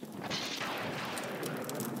 though.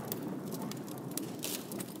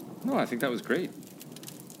 No, I think that was great.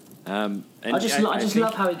 And I just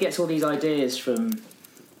love how he gets all these ideas from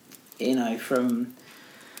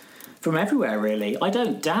everywhere, really. I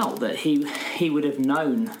don't doubt that he would have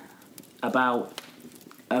known about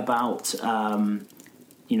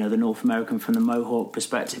the North American from the Mohawk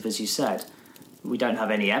perspective, as you said. We don't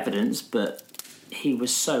have any evidence, but he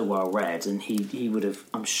was so well read, and he would have,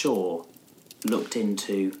 I'm sure, looked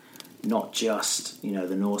into not just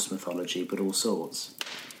the Norse mythology, but all sorts.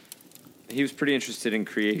 He was pretty interested in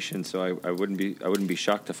creation, so I wouldn't be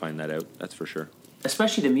shocked to find that out. That's for sure.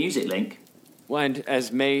 Especially the music link. Well, and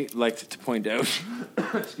as May liked to point out,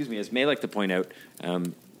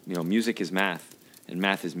 music is math, and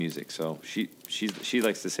math is music. So she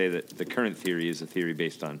likes to say that the current theory is a theory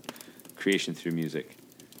based on creation through music,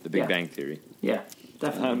 the Big Bang Theory. Yeah,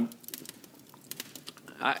 definitely.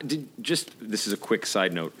 This is a quick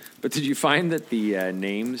side note, but did you find that the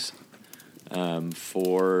names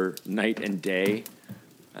for night and day,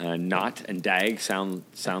 Not and Dag sound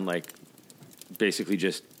like basically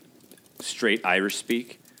just straight Irish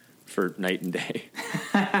speak for night and day?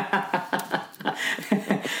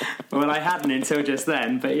 Well, I hadn't until just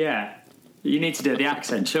then, but yeah. You need to do the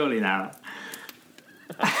accent, surely, now.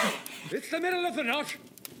 It's the middle of the night.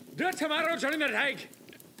 The tomato Johnny the Dag.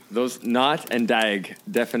 Those Not and Dag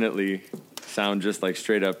definitely sound just like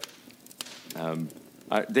straight up.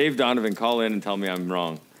 Dave Donovan, call in and tell me I'm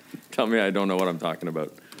wrong. Tell me I don't know what I'm talking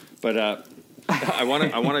about. But I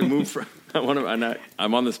want to move from.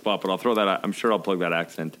 I'm on the spot, but I'll throw that. I'm sure I'll plug that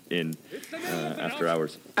accent in after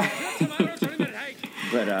hours.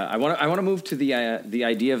 But I want to move to the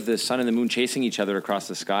idea of the sun and the moon chasing each other across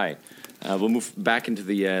the sky. We'll move back into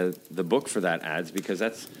the book for that, Ads, because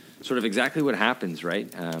that's sort of exactly what happens,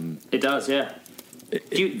 right? It does, yeah.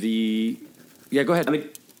 Go ahead. I mean,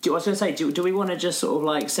 I was going to say, do we want to just sort of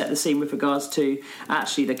like set the scene with regards to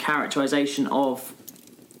actually the characterization of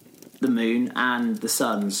the moon and the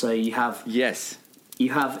sun? So you have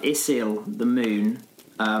Isil, the moon,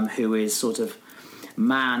 who is sort of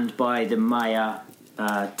manned by the Maya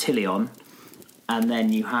Tilion, and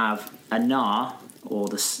then you have Anar, or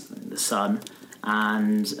the sun,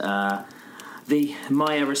 and the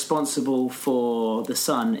Maya responsible for the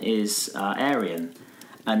sun is Arian.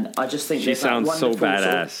 And I just think she sounds so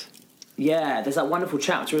badass. There's that wonderful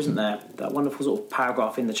chapter, isn't there? That wonderful sort of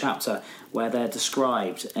paragraph in the chapter where they're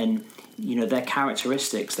described, and their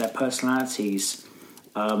characteristics, their personalities,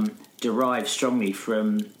 derive strongly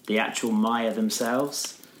from the actual Maya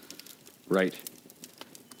themselves. Right.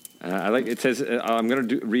 I like it says. I'm going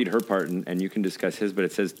to read her part, and you can discuss his. But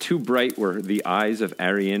it says, "Too bright were the eyes of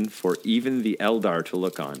Arian for even the Eldar to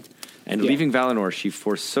look on, and leaving Valinor, she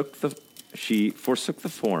forsook the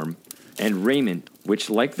form and raiment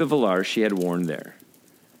which, like the Valar, she had worn there,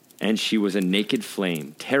 and she was a naked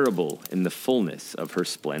flame, terrible in the fullness of her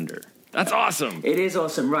splendor." That's awesome. It is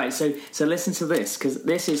awesome, right? So listen to this, because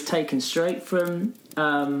this is taken straight from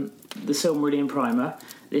the Silmarillion Primer.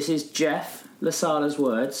 This is Jeff Lasala's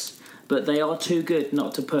words, but they are too good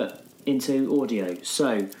not to put into audio.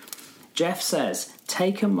 So Jeff says,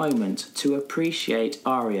 "Take a moment to appreciate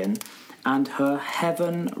Arian and her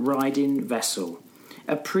heaven-riding vessel.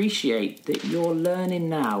 Appreciate that you're learning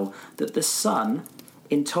now that the sun,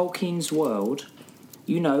 in Tolkien's world,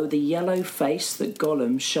 you know, the yellow face that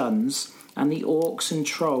Gollum shuns and the orcs and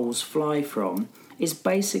trolls fly from, is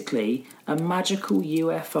basically a magical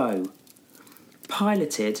UFO,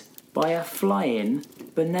 piloted by a flying,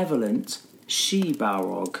 benevolent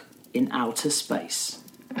she-Balrog in outer space.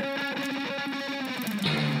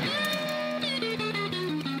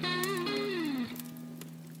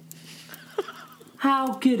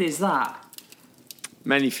 How good is that?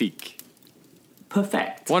 Magnifique.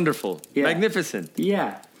 Perfect. Wonderful. Yeah. Magnificent.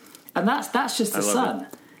 Yeah, and that's just the I love sun.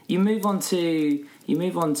 You move on to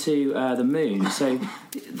the moon. So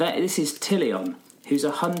this is Tilion, who's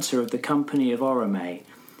a hunter of the company of Orome,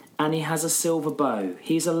 and he has a silver bow.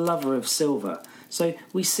 He's a lover of silver. So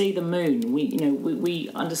we see the moon. We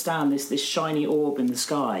understand this shiny orb in the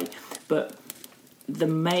sky, but the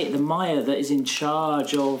Maya that is in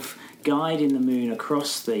charge of guiding the moon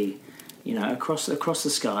across the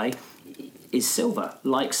sky is silver,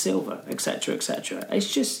 like silver, etc., etc.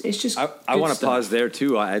 It's just. I want to pause there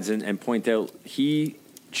too, Ads, and point out he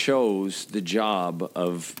chose the job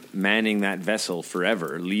of manning that vessel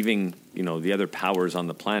forever, leaving the other powers on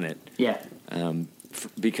the planet. Yeah.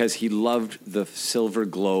 Because he loved the silver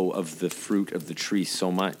glow of the fruit of the tree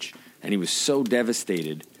so much, and he was so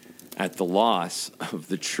devastated at the loss of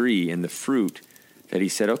the tree and the fruit that he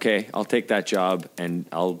said, "Okay, I'll take that job, and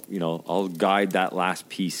I'll guide that last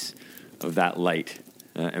piece of that light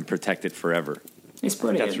and protect it forever." It's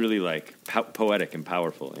brilliant. That's really poetic and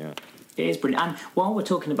powerful. Yeah, it is brilliant. And while we're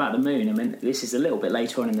talking about the moon, I mean, this is a little bit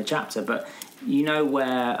later on in the chapter, but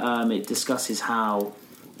where it discusses how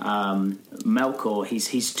Melkor,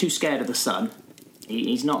 he's too scared of the sun.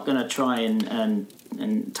 He's not going to try and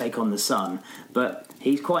take on the sun, but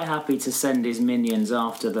he's quite happy to send his minions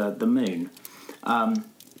after the moon.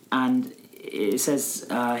 And it says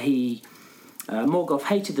Morgoth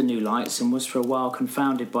hated the new lights and was for a while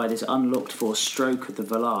confounded by this unlooked-for stroke of the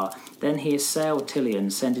Valar. Then he assailed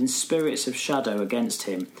Tilion, sending spirits of shadow against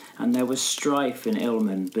him, and there was strife in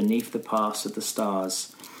Ilmen beneath the pass of the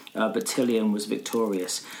stars. But Tilion was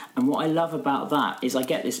victorious. And what I love about that is I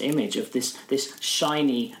get this image of this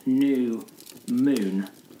shiny new moon,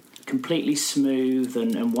 completely smooth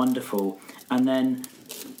and wonderful, and then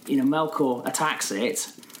Melkor attacks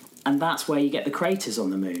it, and that's where you get the craters on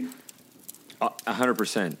the moon.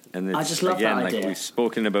 100%. And it's, I just love again, that like idea. we've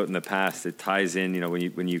spoken about in the past, it ties in.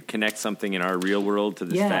 When you connect something in our real world to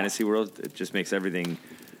this fantasy world, it just makes everything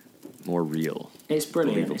more real. It's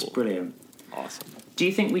brilliant. Believable. It's brilliant. Awesome. Do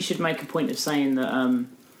you think we should make a point of saying that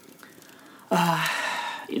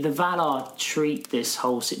the Valar treat this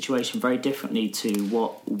whole situation very differently to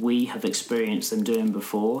what we have experienced them doing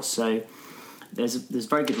before? So there's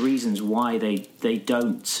very good reasons why they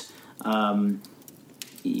don't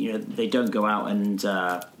they don't go out and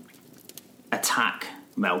attack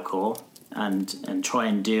Melkor and try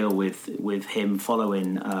and deal with him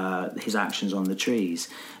following his actions on the trees,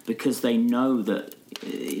 because they know that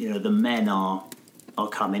the men are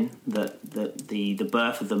coming, that the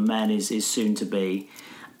birth of the men is soon to be.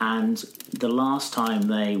 And the last time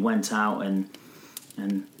they went out and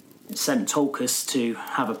sent Tolkien to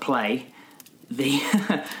have a play, the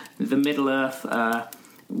Middle Earth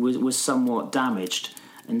was somewhat damaged.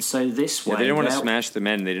 And so this way... they didn't want to smash the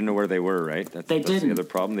men. They didn't know where they were, right? That's didn't. the other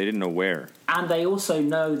problem. They didn't know where. And they also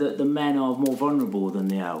know that the men are more vulnerable than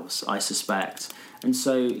the elves, I suspect. And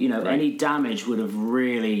so, Right. any damage would have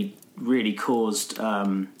really, really caused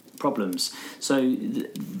problems. So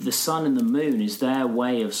the sun and the moon is their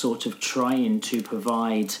way of sort of trying to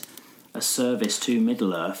provide a service to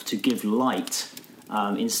Middle-earth, to give light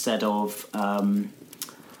instead of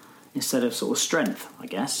sort of strength, I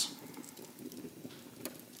guess.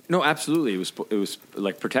 No, absolutely. It was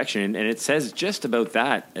like protection, and it says just about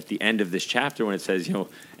that at the end of this chapter when it says,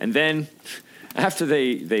 and then after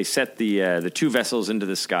they set the two vessels into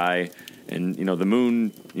the sky, and the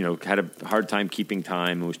moon had a hard time keeping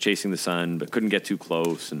time and was chasing the sun but couldn't get too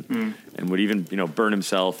close, and would even burn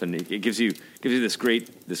himself, and it gives you this great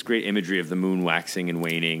imagery of the moon waxing and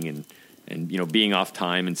waning and being off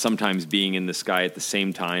time and sometimes being in the sky at the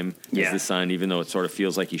same time as the sun, even though it sort of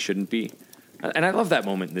feels like he shouldn't be. And I love that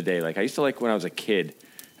moment in the day. Like I used to like when I was a kid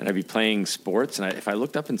and I'd be playing sports, and if I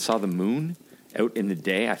looked up and saw the moon out in the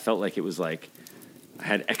day, I felt like it was like I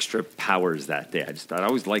had extra powers that day. I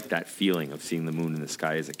always liked that feeling of seeing the moon in the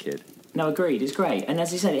sky as a kid. No, agreed. It's great. And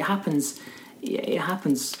as you said, it happens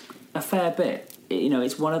a fair bit.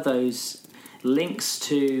 It's one of those links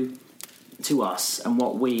to us and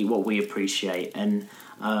what we appreciate. And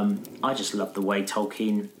I just love the way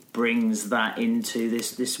Tolkien brings that into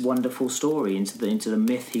this wonderful story, into the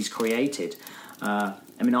myth he's created. I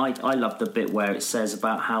mean, I love the bit where it says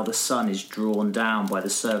about how the sun is drawn down by the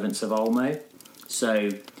servants of Olmo. So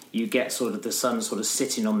you get sort of the sun sort of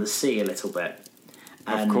sitting on the sea a little bit.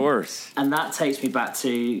 Of course. And that takes me back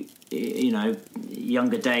to,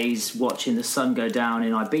 younger days watching the sun go down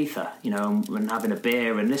in Ibiza, and having a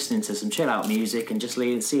beer and listening to some chill-out music and just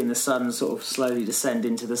seeing the sun sort of slowly descend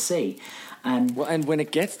into the sea. And when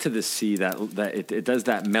it gets to the sea, that it does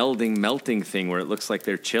that melting thing where it looks like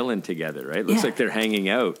they're chilling together, right? It looks like they're hanging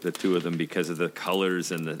out, the two of them, because of the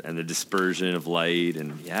colors and the dispersion of light,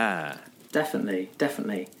 and definitely.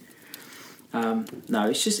 No,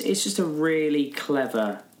 it's just a really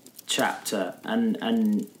clever chapter,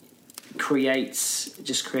 and creates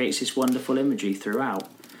this wonderful imagery throughout.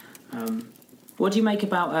 What do you make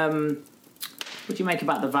about the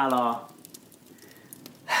Valar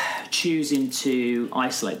choosing to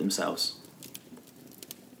isolate themselves?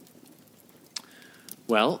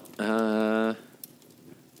 Well,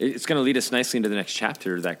 it's going to lead us nicely into the next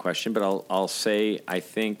chapter, that question, but I'll say I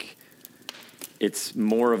think it's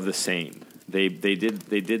more of the same. They did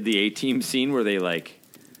the A-Team scene where they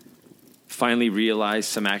finally realized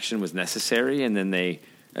some action was necessary, and then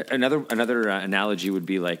another analogy would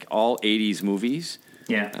be like all 80s movies.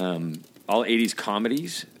 Yeah. All 80s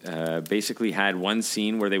comedies basically had one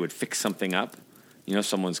scene where they would fix something up,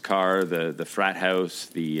 someone's car, the frat house,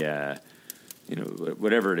 the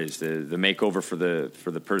whatever it is, the makeover for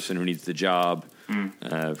the person who needs the job,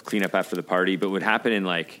 clean up after the party, but would happen in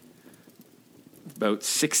about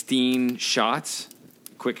 16 shots,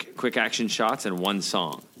 quick action shots, and one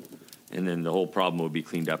song, and then the whole problem would be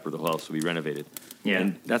cleaned up or the whole house would be renovated. Yeah.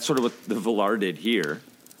 And that's sort of what the Valar did here.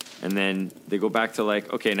 And then they go back to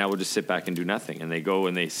okay, now we'll just sit back and do nothing. And they go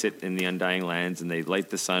and they sit in the Undying Lands and they light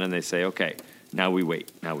the sun and they say, okay, now we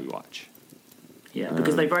wait, now we watch. Yeah,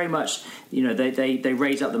 because they very much, they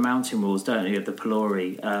raise up the mountain walls, don't they, of the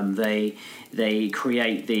Pelori. They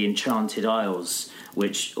create the Enchanted Isles,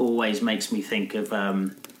 which always makes me think of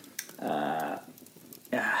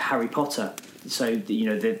Harry Potter. So,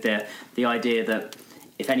 the idea that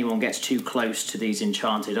if anyone gets too close to these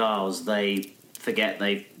Enchanted Isles, they forget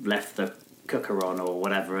they've left the cooker on or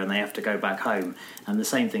whatever, and they have to go back home. And the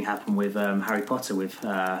same thing happened with Harry Potter with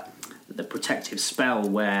the protective spell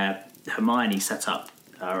where Hermione set up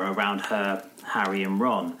around her, Harry and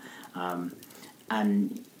Ron.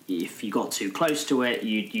 And if you got too close to it,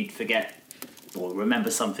 you'd forget or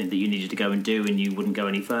remember something that you needed to go and do, and you wouldn't go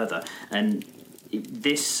any further. And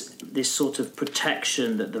this sort of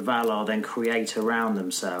protection that the Valar then create around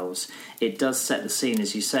themselves, it does set the scene,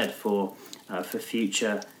 as you said, for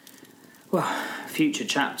future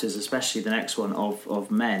chapters, especially the next one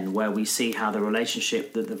of Men, where we see how the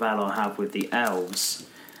relationship that the Valar have with the elves,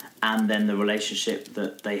 and then the relationship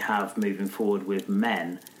that they have moving forward with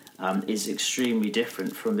men, is extremely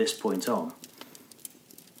different from this point on.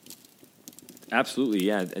 Absolutely,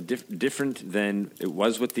 yeah. Different than it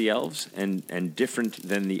was with the elves, and different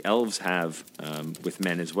than the elves have with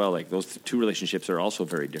men as well. Like, those two relationships are also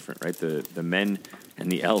very different, right? The men and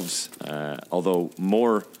the elves, although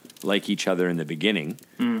more like each other in the beginning,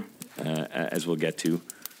 as we'll get to,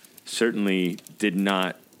 certainly did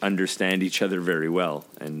not understand each other very well,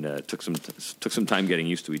 and took some time getting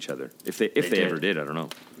used to each other. If they ever did, I don't know.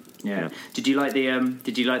 Yeah. Did you like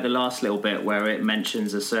the last little bit where it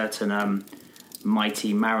mentions a certain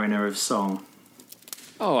mighty mariner of song?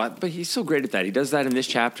 Oh, but he's so great at that. He does that in this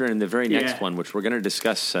chapter and the very next one, which we're going to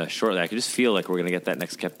discuss shortly. I can just feel like we're going to get that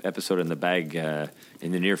next episode in the bag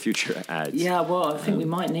in the near future. Ads. Yeah, well, I think we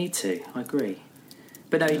might need to. I agree.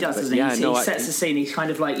 But no, he does, doesn't he? Yeah, he sets the scene. He's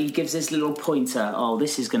kind of he gives this little pointer, oh,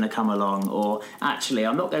 this is going to come along, or actually,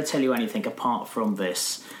 I'm not going to tell you anything apart from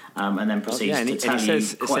this, and then proceeds to tell you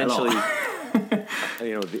quite a lot.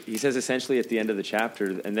 He says essentially at the end of the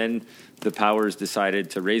chapter, and then the powers decided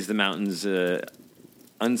to raise the mountains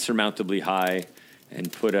unsurmountably high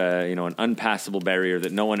and put an unpassable barrier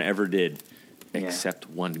that no one ever did except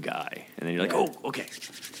one guy. And then you're like, oh, okay,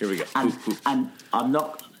 here we go. And I'm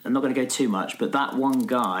not going to go too much, but that one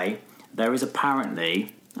guy, there is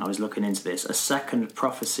apparently, I was looking into this, a second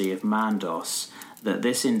prophecy of Mandos that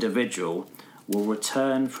this individual will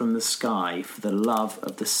return from the sky for the love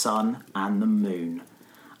of the sun and the moon,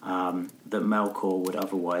 that Melkor would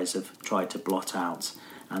otherwise have tried to blot out,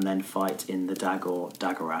 and then fight in the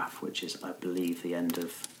Dagoraph, which is, I believe, the end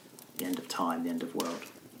of time, the end of world.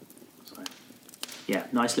 So, yeah,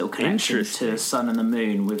 nice little connection to the sun and the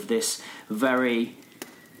moon with this very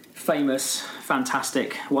famous,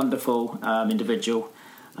 fantastic, wonderful individual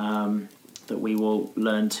that we will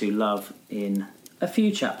learn to love in a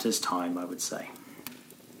few chapters' time, I would say.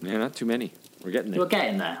 Yeah, not too many. We're getting there.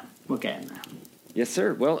 We're getting there. Yes,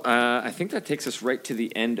 sir. Well, I think that takes us right to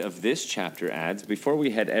the end of this chapter, Ads. Before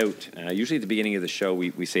we head out, usually at the beginning of the show,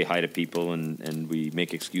 we say hi to people and we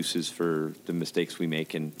make excuses for the mistakes we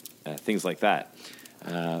make and things like that.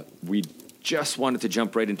 We just wanted to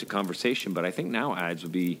jump right into conversation, but I think now, Ads,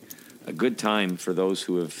 would be a good time for those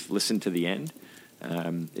who have listened to the end.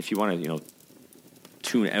 If you want to,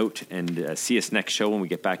 tune out and see us next show when we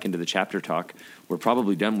get back into the chapter talk. We're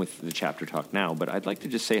probably done with the chapter talk now, but I'd like to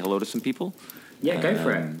just say hello to some people. Yeah, go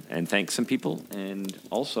for it. And thank some people, and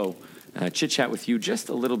also chit-chat with you just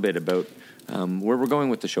a little bit about where we're going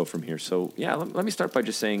with the show from here. So, yeah, let me start by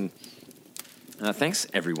just saying thanks,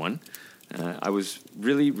 everyone. I was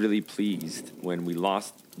really, really pleased when we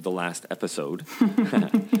lost the last episode.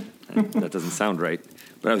 That doesn't sound right.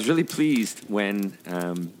 But I was really pleased when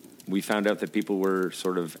we found out that people were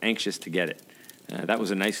sort of anxious to get it. That was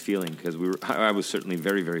a nice feeling because I was certainly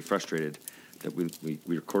very, very frustrated that we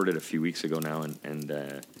recorded a few weeks ago now and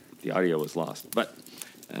the audio was lost. But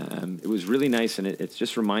it was really nice, and it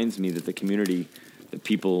just reminds me that the community, the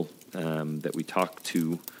people that we talk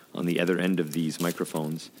to on the other end of these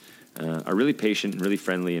microphones are really patient and really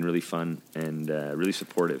friendly and really fun and really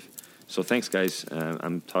supportive. So thanks, guys.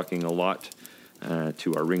 I'm talking a lot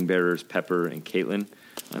to our ring bearers, Pepper and Caitlin.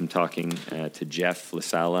 I'm talking to Jeff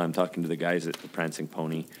LaSala. I'm talking to the guys at the Prancing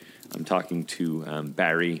Pony. I'm talking to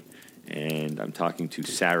Barry, and I'm talking to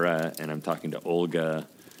Sarah, and I'm talking to Olga.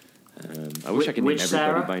 I wish I could name everybody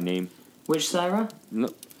Sarah? by name. Which Sarah? No,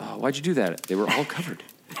 why'd you do that? They were all covered.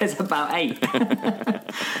 There's about 8.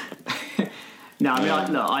 No, I mean,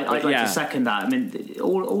 I'd like to second that. I mean,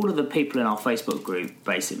 all of the people in our Facebook group,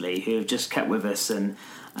 basically, who have just kept with us and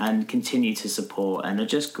continue to support and are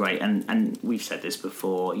just great. And we've said this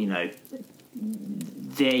before, they've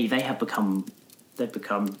become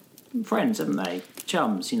friends, haven't they?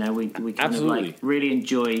 Chums, we kind Absolutely. of really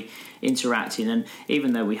enjoy interacting. And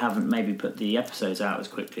even though we haven't maybe put the episodes out as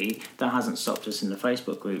quickly, that hasn't stopped us in the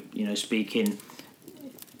Facebook group, speaking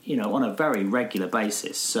on a very regular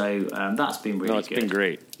basis. So that's been really good. It's been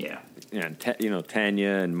great. Yeah. Yeah, and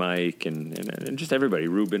Tanya and Mike and just everybody,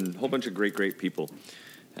 Ruben, a whole bunch of great people.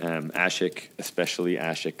 Ashik, especially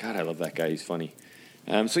Ashik. God, I love that guy. He's funny.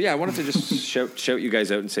 So yeah, I wanted to just shout you guys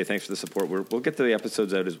out and say thanks for the support. We'll get to the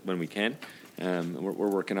episodes out when we can. We're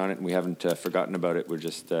working on it, and we haven't forgotten about it. We're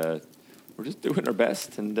just doing our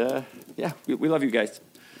best, and we love you guys.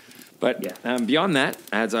 But beyond that,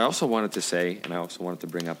 Ads, I also wanted to say, and I also wanted to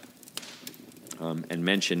bring up and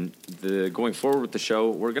mention, going forward with the show,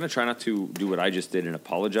 we're going to try not to do what I just did and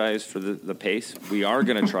apologize for the pace. We are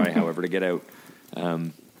going to try, however, to get out,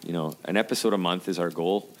 an episode a month is our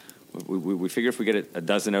goal. We figure if we get a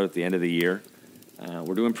dozen out at the end of the year,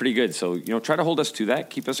 we're doing pretty good. So, try to hold us to that.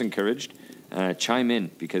 Keep us encouraged. Chime in,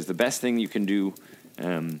 because the best thing you can do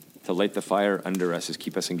to light the fire under us is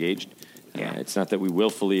keep us engaged. It's not that we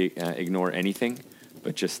willfully ignore anything,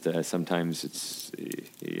 but just sometimes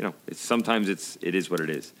it is what it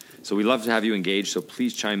is. So we love to have you engaged. So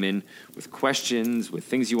please chime in with questions, with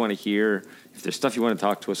things you want to hear. If there's stuff you want to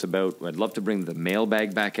talk to us about, I'd love to bring the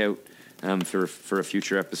mailbag back out for a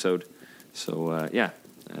future episode. So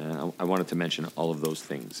I wanted to mention all of those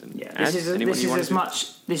things. And this is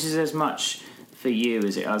as much for you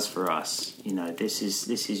as it is for us. This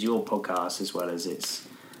is your podcast as well as it's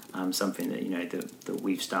something that that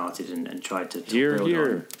we've started and tried to build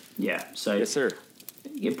on. Yeah. So yes, sir.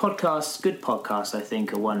 Your podcasts, good podcasts, I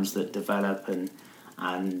think, are ones that develop and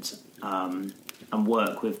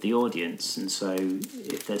work with the audience. And so,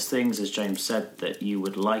 if there's things, as James said, that you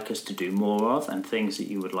would like us to do more of, and things that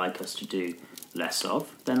you would like us to do less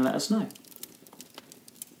of, then let us know.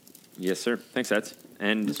 Yes, sir. Thanks, Ed.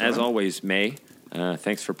 And as always, May,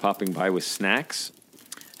 thanks for popping by with snacks.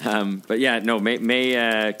 But yeah, no,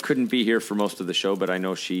 May couldn't be here for most of the show, but I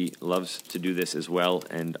know she loves to do this as well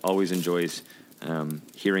and always enjoys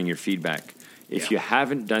hearing your feedback. If you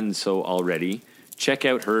haven't done so already, check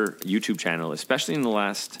out her YouTube channel, especially in the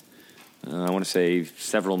last, I want to say,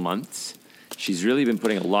 several months. She's really been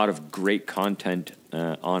putting a lot of great content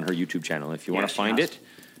on her YouTube channel. If you want to find it,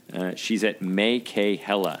 she's at May K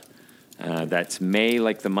Hella. That's May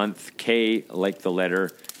like the month, K like the letter,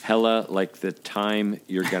 Hella like the time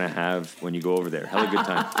you're going to have when you go over there. Hella good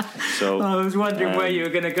time. So I was wondering where you were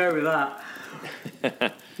going to go with that.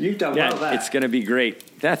 You've done well there. It's going to be great.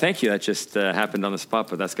 Yeah, thank you. That just happened on the spot,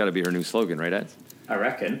 but that's got to be her new slogan, right, Ed? I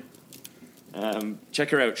reckon. Check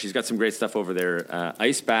her out. She's got some great stuff over there.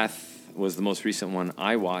 Ice Bath was the most recent one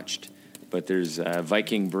I watched, but there's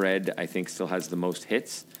Viking Bread, I think, still has the most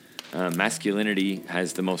hits. Masculinity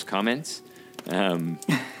has the most comments.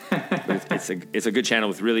 But it's a good channel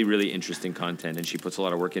with really, really interesting content, and she puts a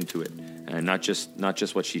lot of work into it. And not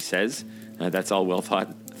just what she says. That's all well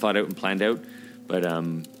thought out and planned out. But a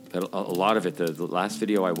lot of it, the last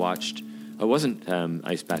video I watched, it wasn't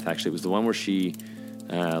Ice Bath actually. It was the one where she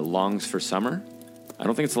longs for summer. I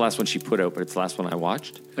don't think it's the last one she put out, but it's the last one I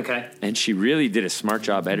watched. Okay. And she really did a smart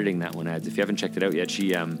job editing that one, Ads. If you haven't checked it out yet, she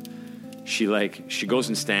goes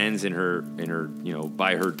and stands in her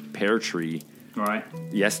by her pear tree. Right.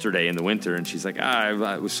 Yesterday in the winter, and she's like,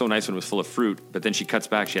 it was so nice when it was full of fruit. But then she cuts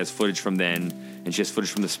back. She has footage from then, and she has footage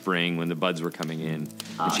from the spring when the buds were coming in.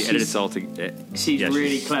 And she edits all together. She's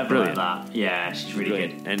really clever brilliant. at that. Yeah, she's really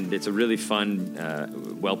Brilliant. good. And it's a really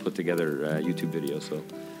fun, well put together YouTube video. So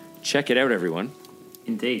check it out, everyone.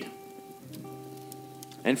 Indeed.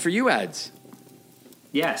 And for you, Ads,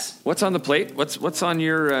 Yes. what's on the plate? What's on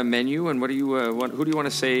your menu, and who do you want to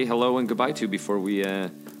say hello and goodbye to before we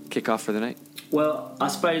kick off for the night? Well, I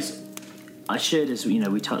suppose I should, as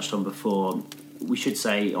we touched on before, we should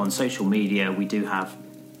say on social media we do have,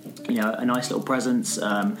 a nice little presence.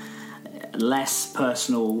 Less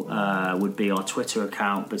personal would be our Twitter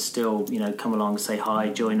account, but still, come along, say hi,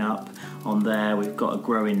 join up on there. We've got a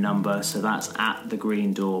growing number, so that's at the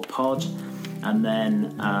Green Door Pod. And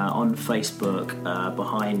then on Facebook,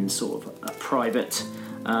 behind sort of a private,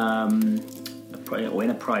 or in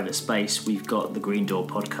a private space, we've got the Green Door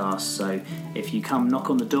Podcast. So if you come knock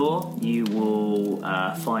on the door, you will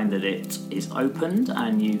find that it is opened,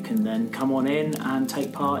 and you can then come on in and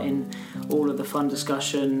take part in all of the fun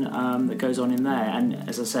discussion that goes on in there. And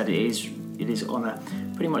as I said, it is on a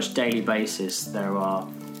pretty much daily basis. There are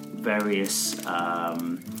various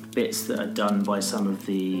bits that are done by some of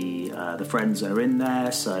the friends that are in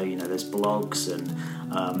there. So there's blogs, and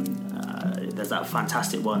there's that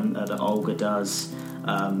fantastic one that Olga does.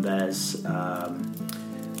 There's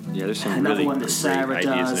there's some another really one that great Sarah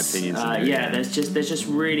ideas does. and opinions in there. There's just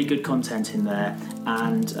really good content in there,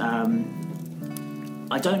 and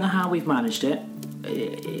I don't know how we've managed it.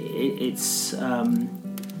 It's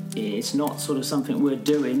not sort of something we're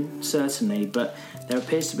doing, certainly, but there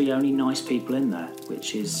appears to be only nice people in there,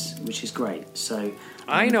 which is great. So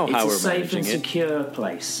I know how we're it's a safe and managing it. secure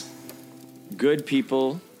place. Good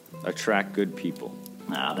people attract good people.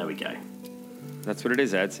 There we go. That's what it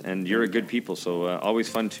is, Ads. And you're a good people, so always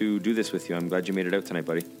fun to do this with you. I'm glad you made it out tonight,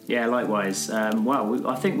 buddy. Yeah, likewise.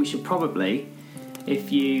 I think we should probably,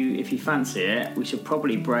 if you fancy it, we should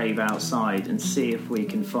probably brave outside and see if we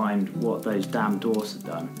can find what those damn doors have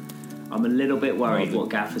done. I'm a little bit worried what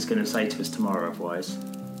Gaffer's going to say to us tomorrow otherwise.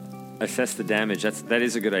 Assess the damage. That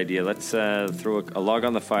is a good idea. Let's throw a log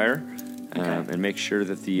on the fire and make sure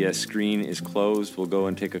that the screen is closed. We'll go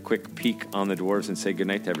and take a quick peek on the dwarves and say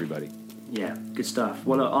goodnight to everybody. Yeah, good stuff.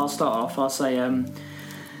 Well, I'll start off. I'll say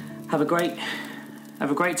have a great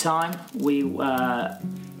time. We are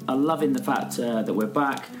loving the fact that we're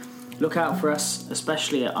back. Look out for us,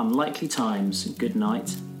 especially at unlikely times. Good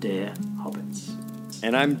night, dear hobbits.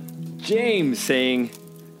 And I'm James saying,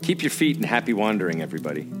 keep your feet and happy wandering,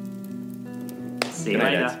 everybody. See you Good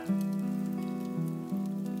night, later. Eds.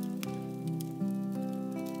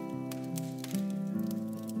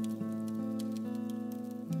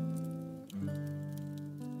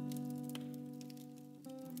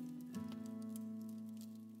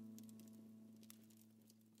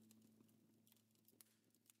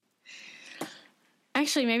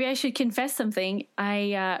 Actually, maybe I should confess something.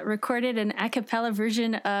 I recorded an a cappella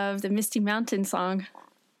version of the Misty Mountain song.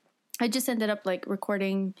 I just ended up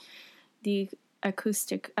recording the a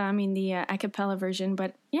cappella version,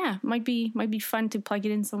 but yeah, might be fun to plug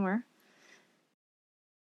it in somewhere.